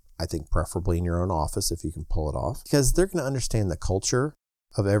person, I think preferably in your own office if you can pull it off, because they're going to understand the culture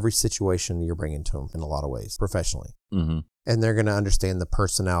of every situation you're bringing to them in a lot of ways, professionally. Mm-hmm. And they're going to understand the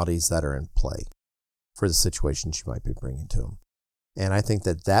personalities that are in play for the situations you might be bringing to them. And I think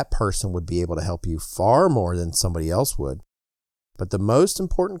that person would be able to help you far more than somebody else would. But the most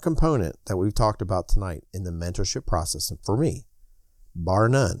important component that we've talked about tonight in the mentorship process, and for me, bar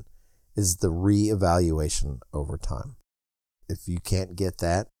none, is the reevaluation over time. If you can't get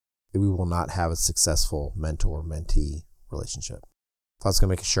that, we will not have a successful mentor-mentee relationship. If I was going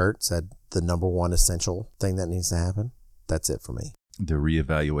to make a shirt that said the number one essential thing that needs to happen, that's it for me. The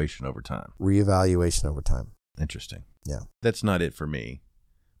reevaluation over time. Reevaluation over time. Interesting. Yeah. That's not it for me,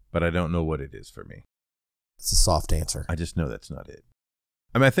 but I don't know what it is for me. It's a soft answer. I just know that's not it.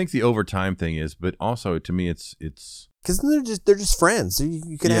 I mean, I think the overtime thing is, but also to me, it's because they're just friends. So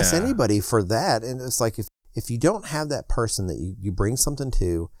you can ask anybody for that, and it's like if you don't have that person that you bring something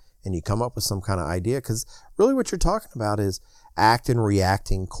to, and you come up with some kind of idea, because really what you're talking about is act and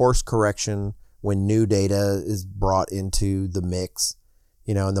reacting, course correction when new data is brought into the mix,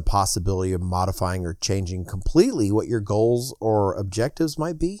 and the possibility of modifying or changing completely what your goals or objectives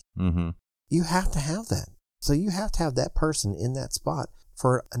might be. Mm-hmm. You have to have that. So you have to have that person in that spot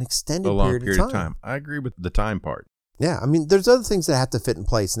for an extended period of time. I agree with the time part. Yeah. I mean, there's other things that have to fit in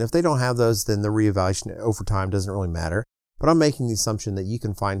place. And if they don't have those, then the reevaluation over time doesn't really matter. But I'm making the assumption that you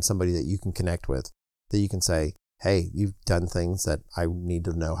can find somebody that you can connect with, that you can say, hey, you've done things that I need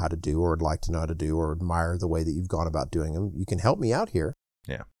to know how to do or would like to know how to do or admire the way that you've gone about doing them. You can help me out here.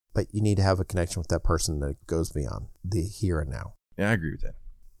 Yeah. But you need to have a connection with that person that goes beyond the here and now. Yeah, I agree with that.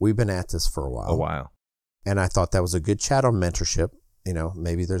 We've been at this for a while. And I thought that was a good chat on mentorship.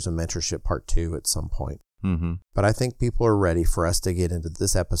 Maybe there's a mentorship part 2 at some point. Mm-hmm. But I think people are ready for us to get into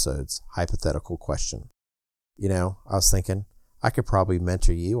this episode's hypothetical question. You know, I was thinking I could probably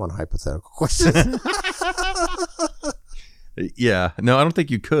mentor you on hypothetical questions. Yeah. No, I don't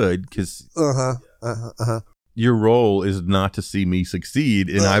think you could, because your role is not to see me succeed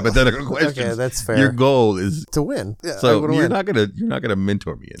in hypothetical questions. Okay, that's fair. Your goal is to win. Yeah, so you're not gonna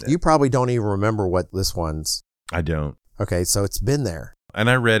mentor me in that. You probably don't even remember what this one's. I don't. Okay, so it's been there. And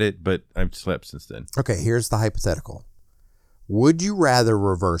I read it, but I've slept since then. Okay, here's the hypothetical. Would you rather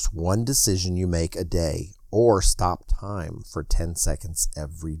reverse one decision you make a day or stop time for 10 seconds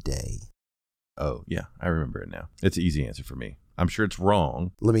every day? Oh, yeah. I remember it now. It's an easy answer for me. I'm sure it's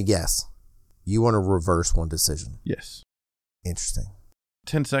wrong. Let me guess. You want to reverse one decision. Yes. Interesting.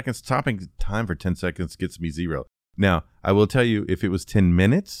 10 seconds. Stopping time for 10 seconds gets me 0. Now, I will tell you, if it was 10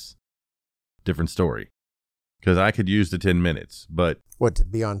 minutes, different story. Because I could use the 10 minutes, but... What, to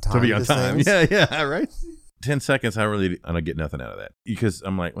be on time? To be on time. Things? Yeah, right? 10 seconds, I don't get nothing out of that. Because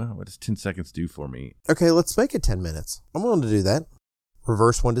I'm like, well, what does 10 seconds do for me? Okay, let's make it 10 minutes. I'm willing to do that.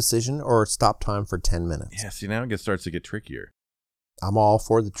 Reverse one decision or stop time for 10 minutes. Yeah, see, now it starts to get trickier. I'm all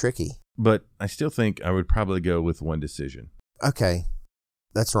for the tricky. But I still think I would probably go with one decision. Okay,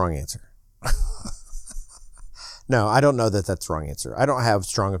 that's the wrong answer. No, I don't know that that's the wrong answer. I don't have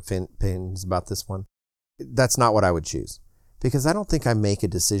strong opinions about this one. That's not what I would choose. Because I don't think I make a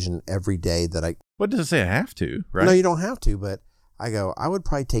decision every day that I... What does it say? I have to, right? No, you don't have to, but I would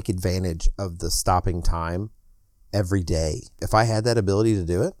probably take advantage of the stopping time every day. If I had that ability to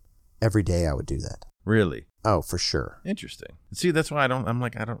do it, every day I would do that. Really? Oh, for sure. Interesting. See, that's why I don't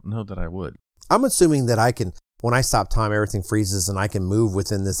know that I would. I'm assuming that I can, when I stop time, everything freezes and I can move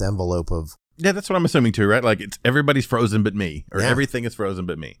within this envelope of... Yeah, that's what I'm assuming too, right? Like everybody's frozen but me, or Yeah. everything is frozen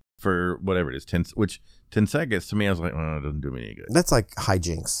but me for whatever it is. 10 seconds to me, I was like, oh, it doesn't do me any good. That's like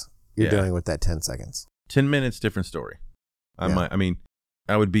hijinks you're Yeah. doing with that 10 seconds. 10 minutes, different story. Yeah.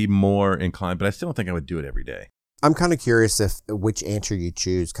 I would be more inclined, but I still don't think I would do it every day. I'm kind of curious if which answer you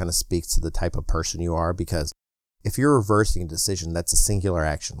choose kind of speaks to the type of person you are, because if you're reversing a decision, that's a singular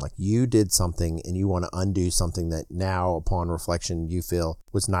action. Like you did something and you want to undo something that now, upon reflection, you feel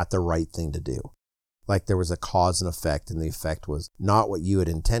was not the right thing to do. Like there was a cause and effect, and the effect was not what you had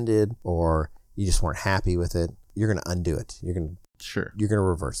intended, or you just weren't happy with it. You're going to undo it. You're going to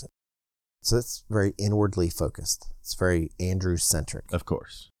reverse it. So it's very inwardly focused. It's very Andrew-centric. Of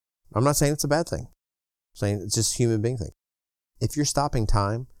course. I'm not saying it's a bad thing. I'm saying it's just a human being thing. If you're stopping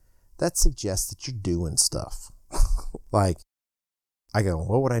time, that suggests that you're doing stuff. Like, I go,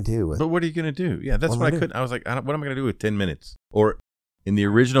 what would I do with? But what are you going to do? Yeah, that's What what am I I couldn't. I was like, what am I going to do with 10 minutes? Or in the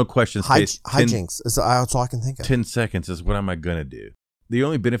original question space, Hijinks. That's all I can think of. 10 seconds is what am I going to do? The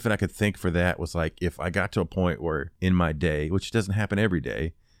only benefit I could think for that was like if I got to a point where in my day, which doesn't happen every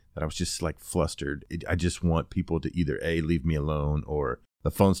day, that I was just like flustered. I just want people to either A, leave me alone, or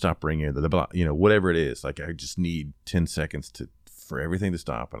the phone stop ringing, whatever it is. Like I just need 10 seconds for everything to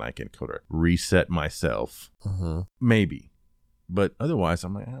stop, and I can sort of reset myself. Mm-hmm. Maybe. But otherwise,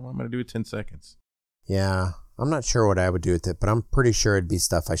 I'm like, what am I going to do with 10 seconds? Yeah, I'm not sure what I would do with it, but I'm pretty sure it'd be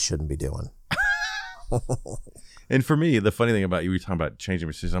stuff I shouldn't be doing. And for me, the funny thing about you were talking about changing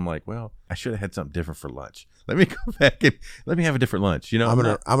my decision. I'm like, well, I should have had something different for lunch. Let me go back and let me have a different lunch. I'm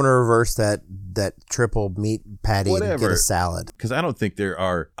gonna reverse that triple meat patty and Whatever. get a salad. Because I don't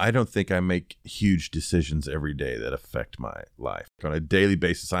think I make huge decisions every day that affect my life. On a daily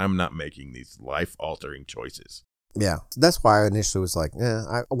basis, I'm not making these life-altering choices. Yeah, that's why I initially was like,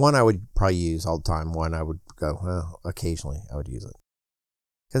 one I would probably use all the time. One I would go, well, occasionally I would use it.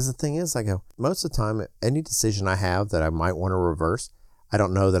 Because the thing is, I go, most of the time, any decision I have that I might want to reverse, I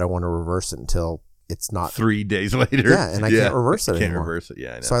don't know that I want to reverse it until it's not 3 days later. Yeah, and I can't reverse it Can't anymore. reverse it.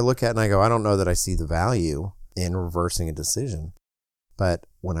 Yeah, I know. So I look at it and I go, I don't know that I see the value in reversing a decision. But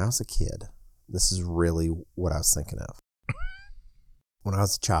when I was a kid, this is really what I was thinking of. When I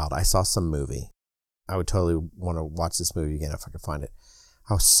was a child, I saw some movie. I would totally want to watch this movie again if I could find it.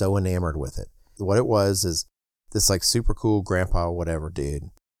 I was so enamored with it. What it was is this like super cool grandpa, whatever dude,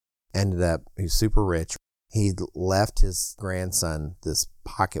 ended up, he's super rich. He left his grandson this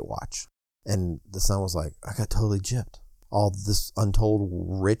pocket watch. And the son was like, I got totally gypped. All this untold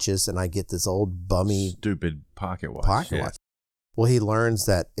riches, and I get this old bummy stupid pocket watch. watch. Well, he learns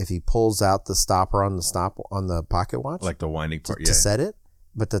that if he pulls out the stopper on the pocket watch, Like the winding part, to set it,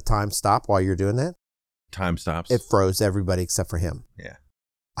 but the time stopped while you're doing that, time stops. it froze everybody except for him. Yeah.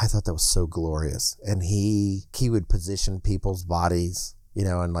 I thought that was so glorious. And he would position people's bodies,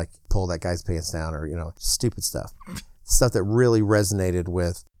 and like pull that guy's pants down, or, stupid stuff. Stuff that really resonated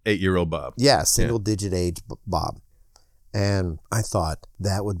with 8-year-old Bob. Yeah, single digit age Bob. And I thought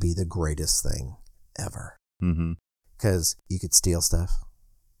that would be the greatest thing ever. Mm-hmm. Because you could steal stuff.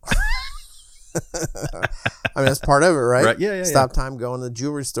 I mean, that's part of it, right? Right. Yeah. Stop time, go in the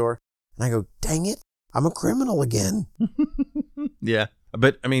jewelry store. And I go, dang it, I'm a criminal again. Yeah.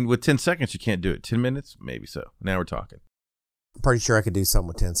 But I mean, with 10 seconds, you can't do it. 10 minutes, maybe so. Now we're talking. I'm pretty sure I could do something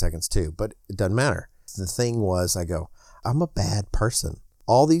with 10 seconds too, but it doesn't matter. The thing was, I go, I'm a bad person.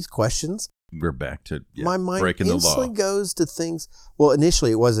 All these questions, We're back to my mind breaking the instantly law. goes to things. Well,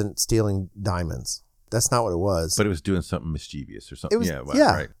 initially it wasn't stealing diamonds. That's not what it was. But it was doing something mischievous or something. It was,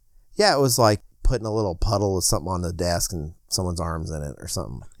 Yeah. Right. Yeah, it was like putting a little puddle of something on the desk and someone's arms in it or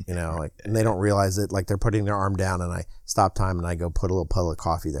something, like, and they don't realize it. Like they're putting their arm down and I stop time and I go put a little puddle of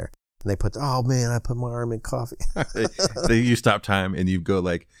coffee there. And they put, oh man, I put my arm in coffee. You stop time and you go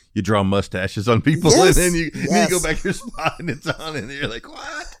like, you draw mustaches on people Yes, and then you yes. go back to your spot and it's on and you're like,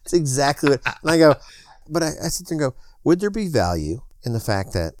 what? That's exactly what, and I go, but I sit there and go, would there be value in the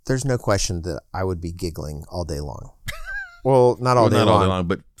fact that there's no question that I would be giggling all day long? Well, not all day long,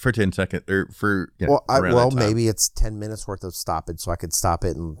 but for 10 seconds or for, around that time. maybe it's 10 minutes worth of stoppage. So I could stop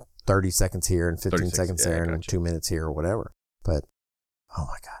it in 30 seconds here and 15 seconds there and 2 minutes here or whatever. But, oh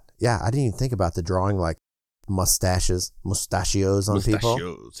my God. Yeah, I didn't even think about the drawing like mustachios on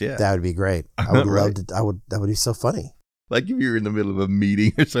people. Yeah. That would be great. I would Right. love to. That would be so funny. Like if you're in the middle of a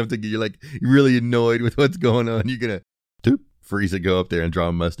meeting or something, and you're like really annoyed with what's going on, you're going to freeze it, go up there and draw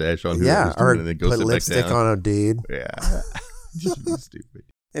a mustache on whoever's doing it and then go put sit lipstick back down. on a dude. Yeah. Just really stupid.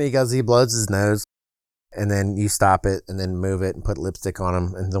 And he blows his nose, and then you stop it and then move it and put lipstick on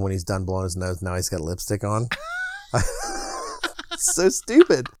him. And then when he's done blowing his nose, now he's got lipstick on. So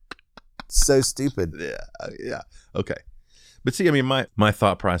stupid. So stupid. Yeah. Okay. But see, I mean, my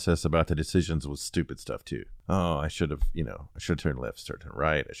thought process about the decisions was stupid stuff too. Oh, I should have turned left, started turn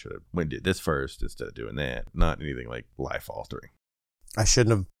right. I should have went and did this first instead of doing that. Not anything like life altering. I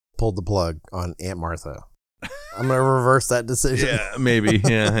shouldn't have pulled the plug on Aunt Martha. I'm going to reverse that decision. Yeah, maybe.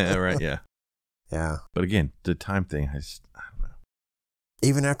 Yeah, right. Yeah. Yeah. But again, the time thing, I don't know.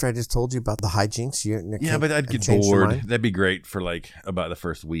 Even after I just told you about the hijinks, But I'd get bored. That'd be great for like about the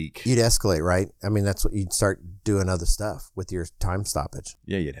first week. You'd escalate, right? I mean, that's what you'd start doing other stuff with your time stoppage.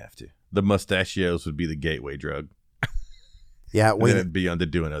 Yeah, you'd have to. The mustachios would be the gateway drug. Yeah, And then it'd be on to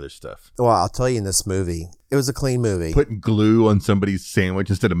doing other stuff. Well, I'll tell you, in this movie, it was a clean movie. Putting glue on somebody's sandwich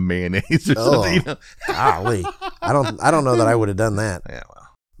instead of mayonnaise or something. Golly, I don't know that I would have done that. Yeah, well.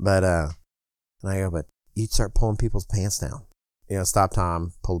 But and I go, but you'd start pulling people's pants down. Stop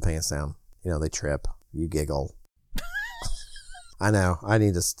time, pull the pants down. They trip. You giggle. I know. I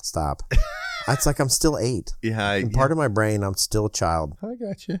need to stop. It's like I'm still 8. Yeah. In part of my brain, I'm still a child. I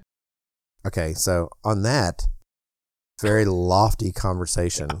got you. Okay, so on that very lofty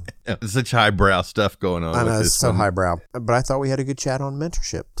conversation. Such highbrow stuff going on. I know, with it's this so one. highbrow. But I thought we had a good chat on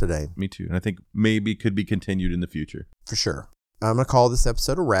mentorship today. Me too. And I think maybe could be continued in the future. For sure. I'm going to call this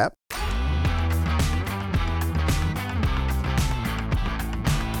episode a wrap.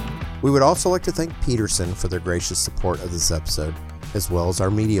 We would also like to thank Peterson for their gracious support of this episode, as well as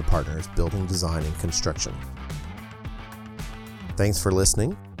our media partners, Building Design and Construction. Thanks for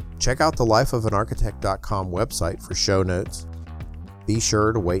listening. Check out the lifeofanarchitect.com website for show notes. Be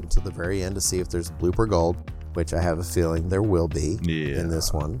sure to wait until the very end to see if there's blooper gold, which I have a feeling there will be in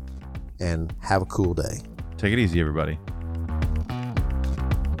this one. And have a cool day. Take it easy, everybody.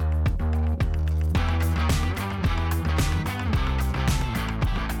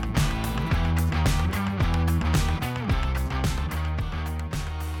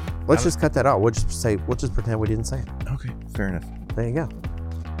 Let's just cut that out. We'll just pretend we didn't say it. Okay, fair enough. There you go.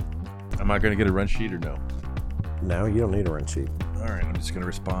 Am I going to get a run sheet or no? No, you don't need a run sheet. All right, I'm just going to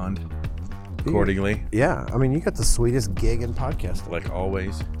respond accordingly. Yeah, I mean, you got the sweetest gig in podcasting. Like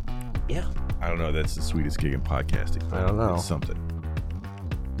always. Yeah. I don't know. That's the sweetest gig in podcasting. I don't know. It's something.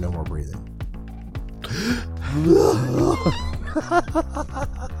 No more breathing.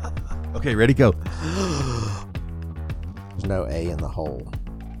 Okay, ready, go. There's no A in the hole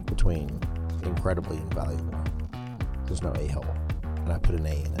between incredibly invaluable. There's no A hole. And I put an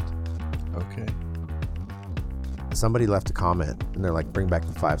A in it. Okay. Somebody left a comment and they're like, bring back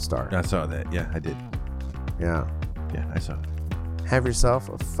the 5-star. I saw that. Yeah, I did. Yeah. Yeah, I saw it. Have yourself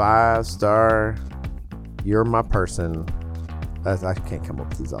a 5-star. You're my person. I can't come up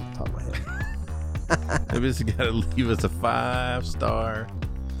with these off the top of my head. Maybe just got to leave us a 5-star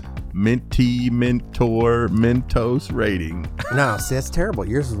Minty Mentor Mentos rating. No, see, that's terrible.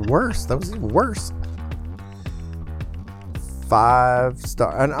 Yours is worse. That was even worse.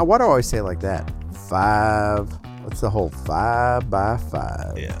 5-star. And why do I always say it like that? 5. What's the whole 5 by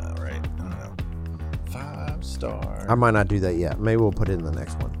 5? Yeah, right. I don't know. 5-star. I might not do that yet. Maybe we'll put it in the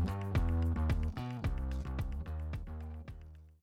next one.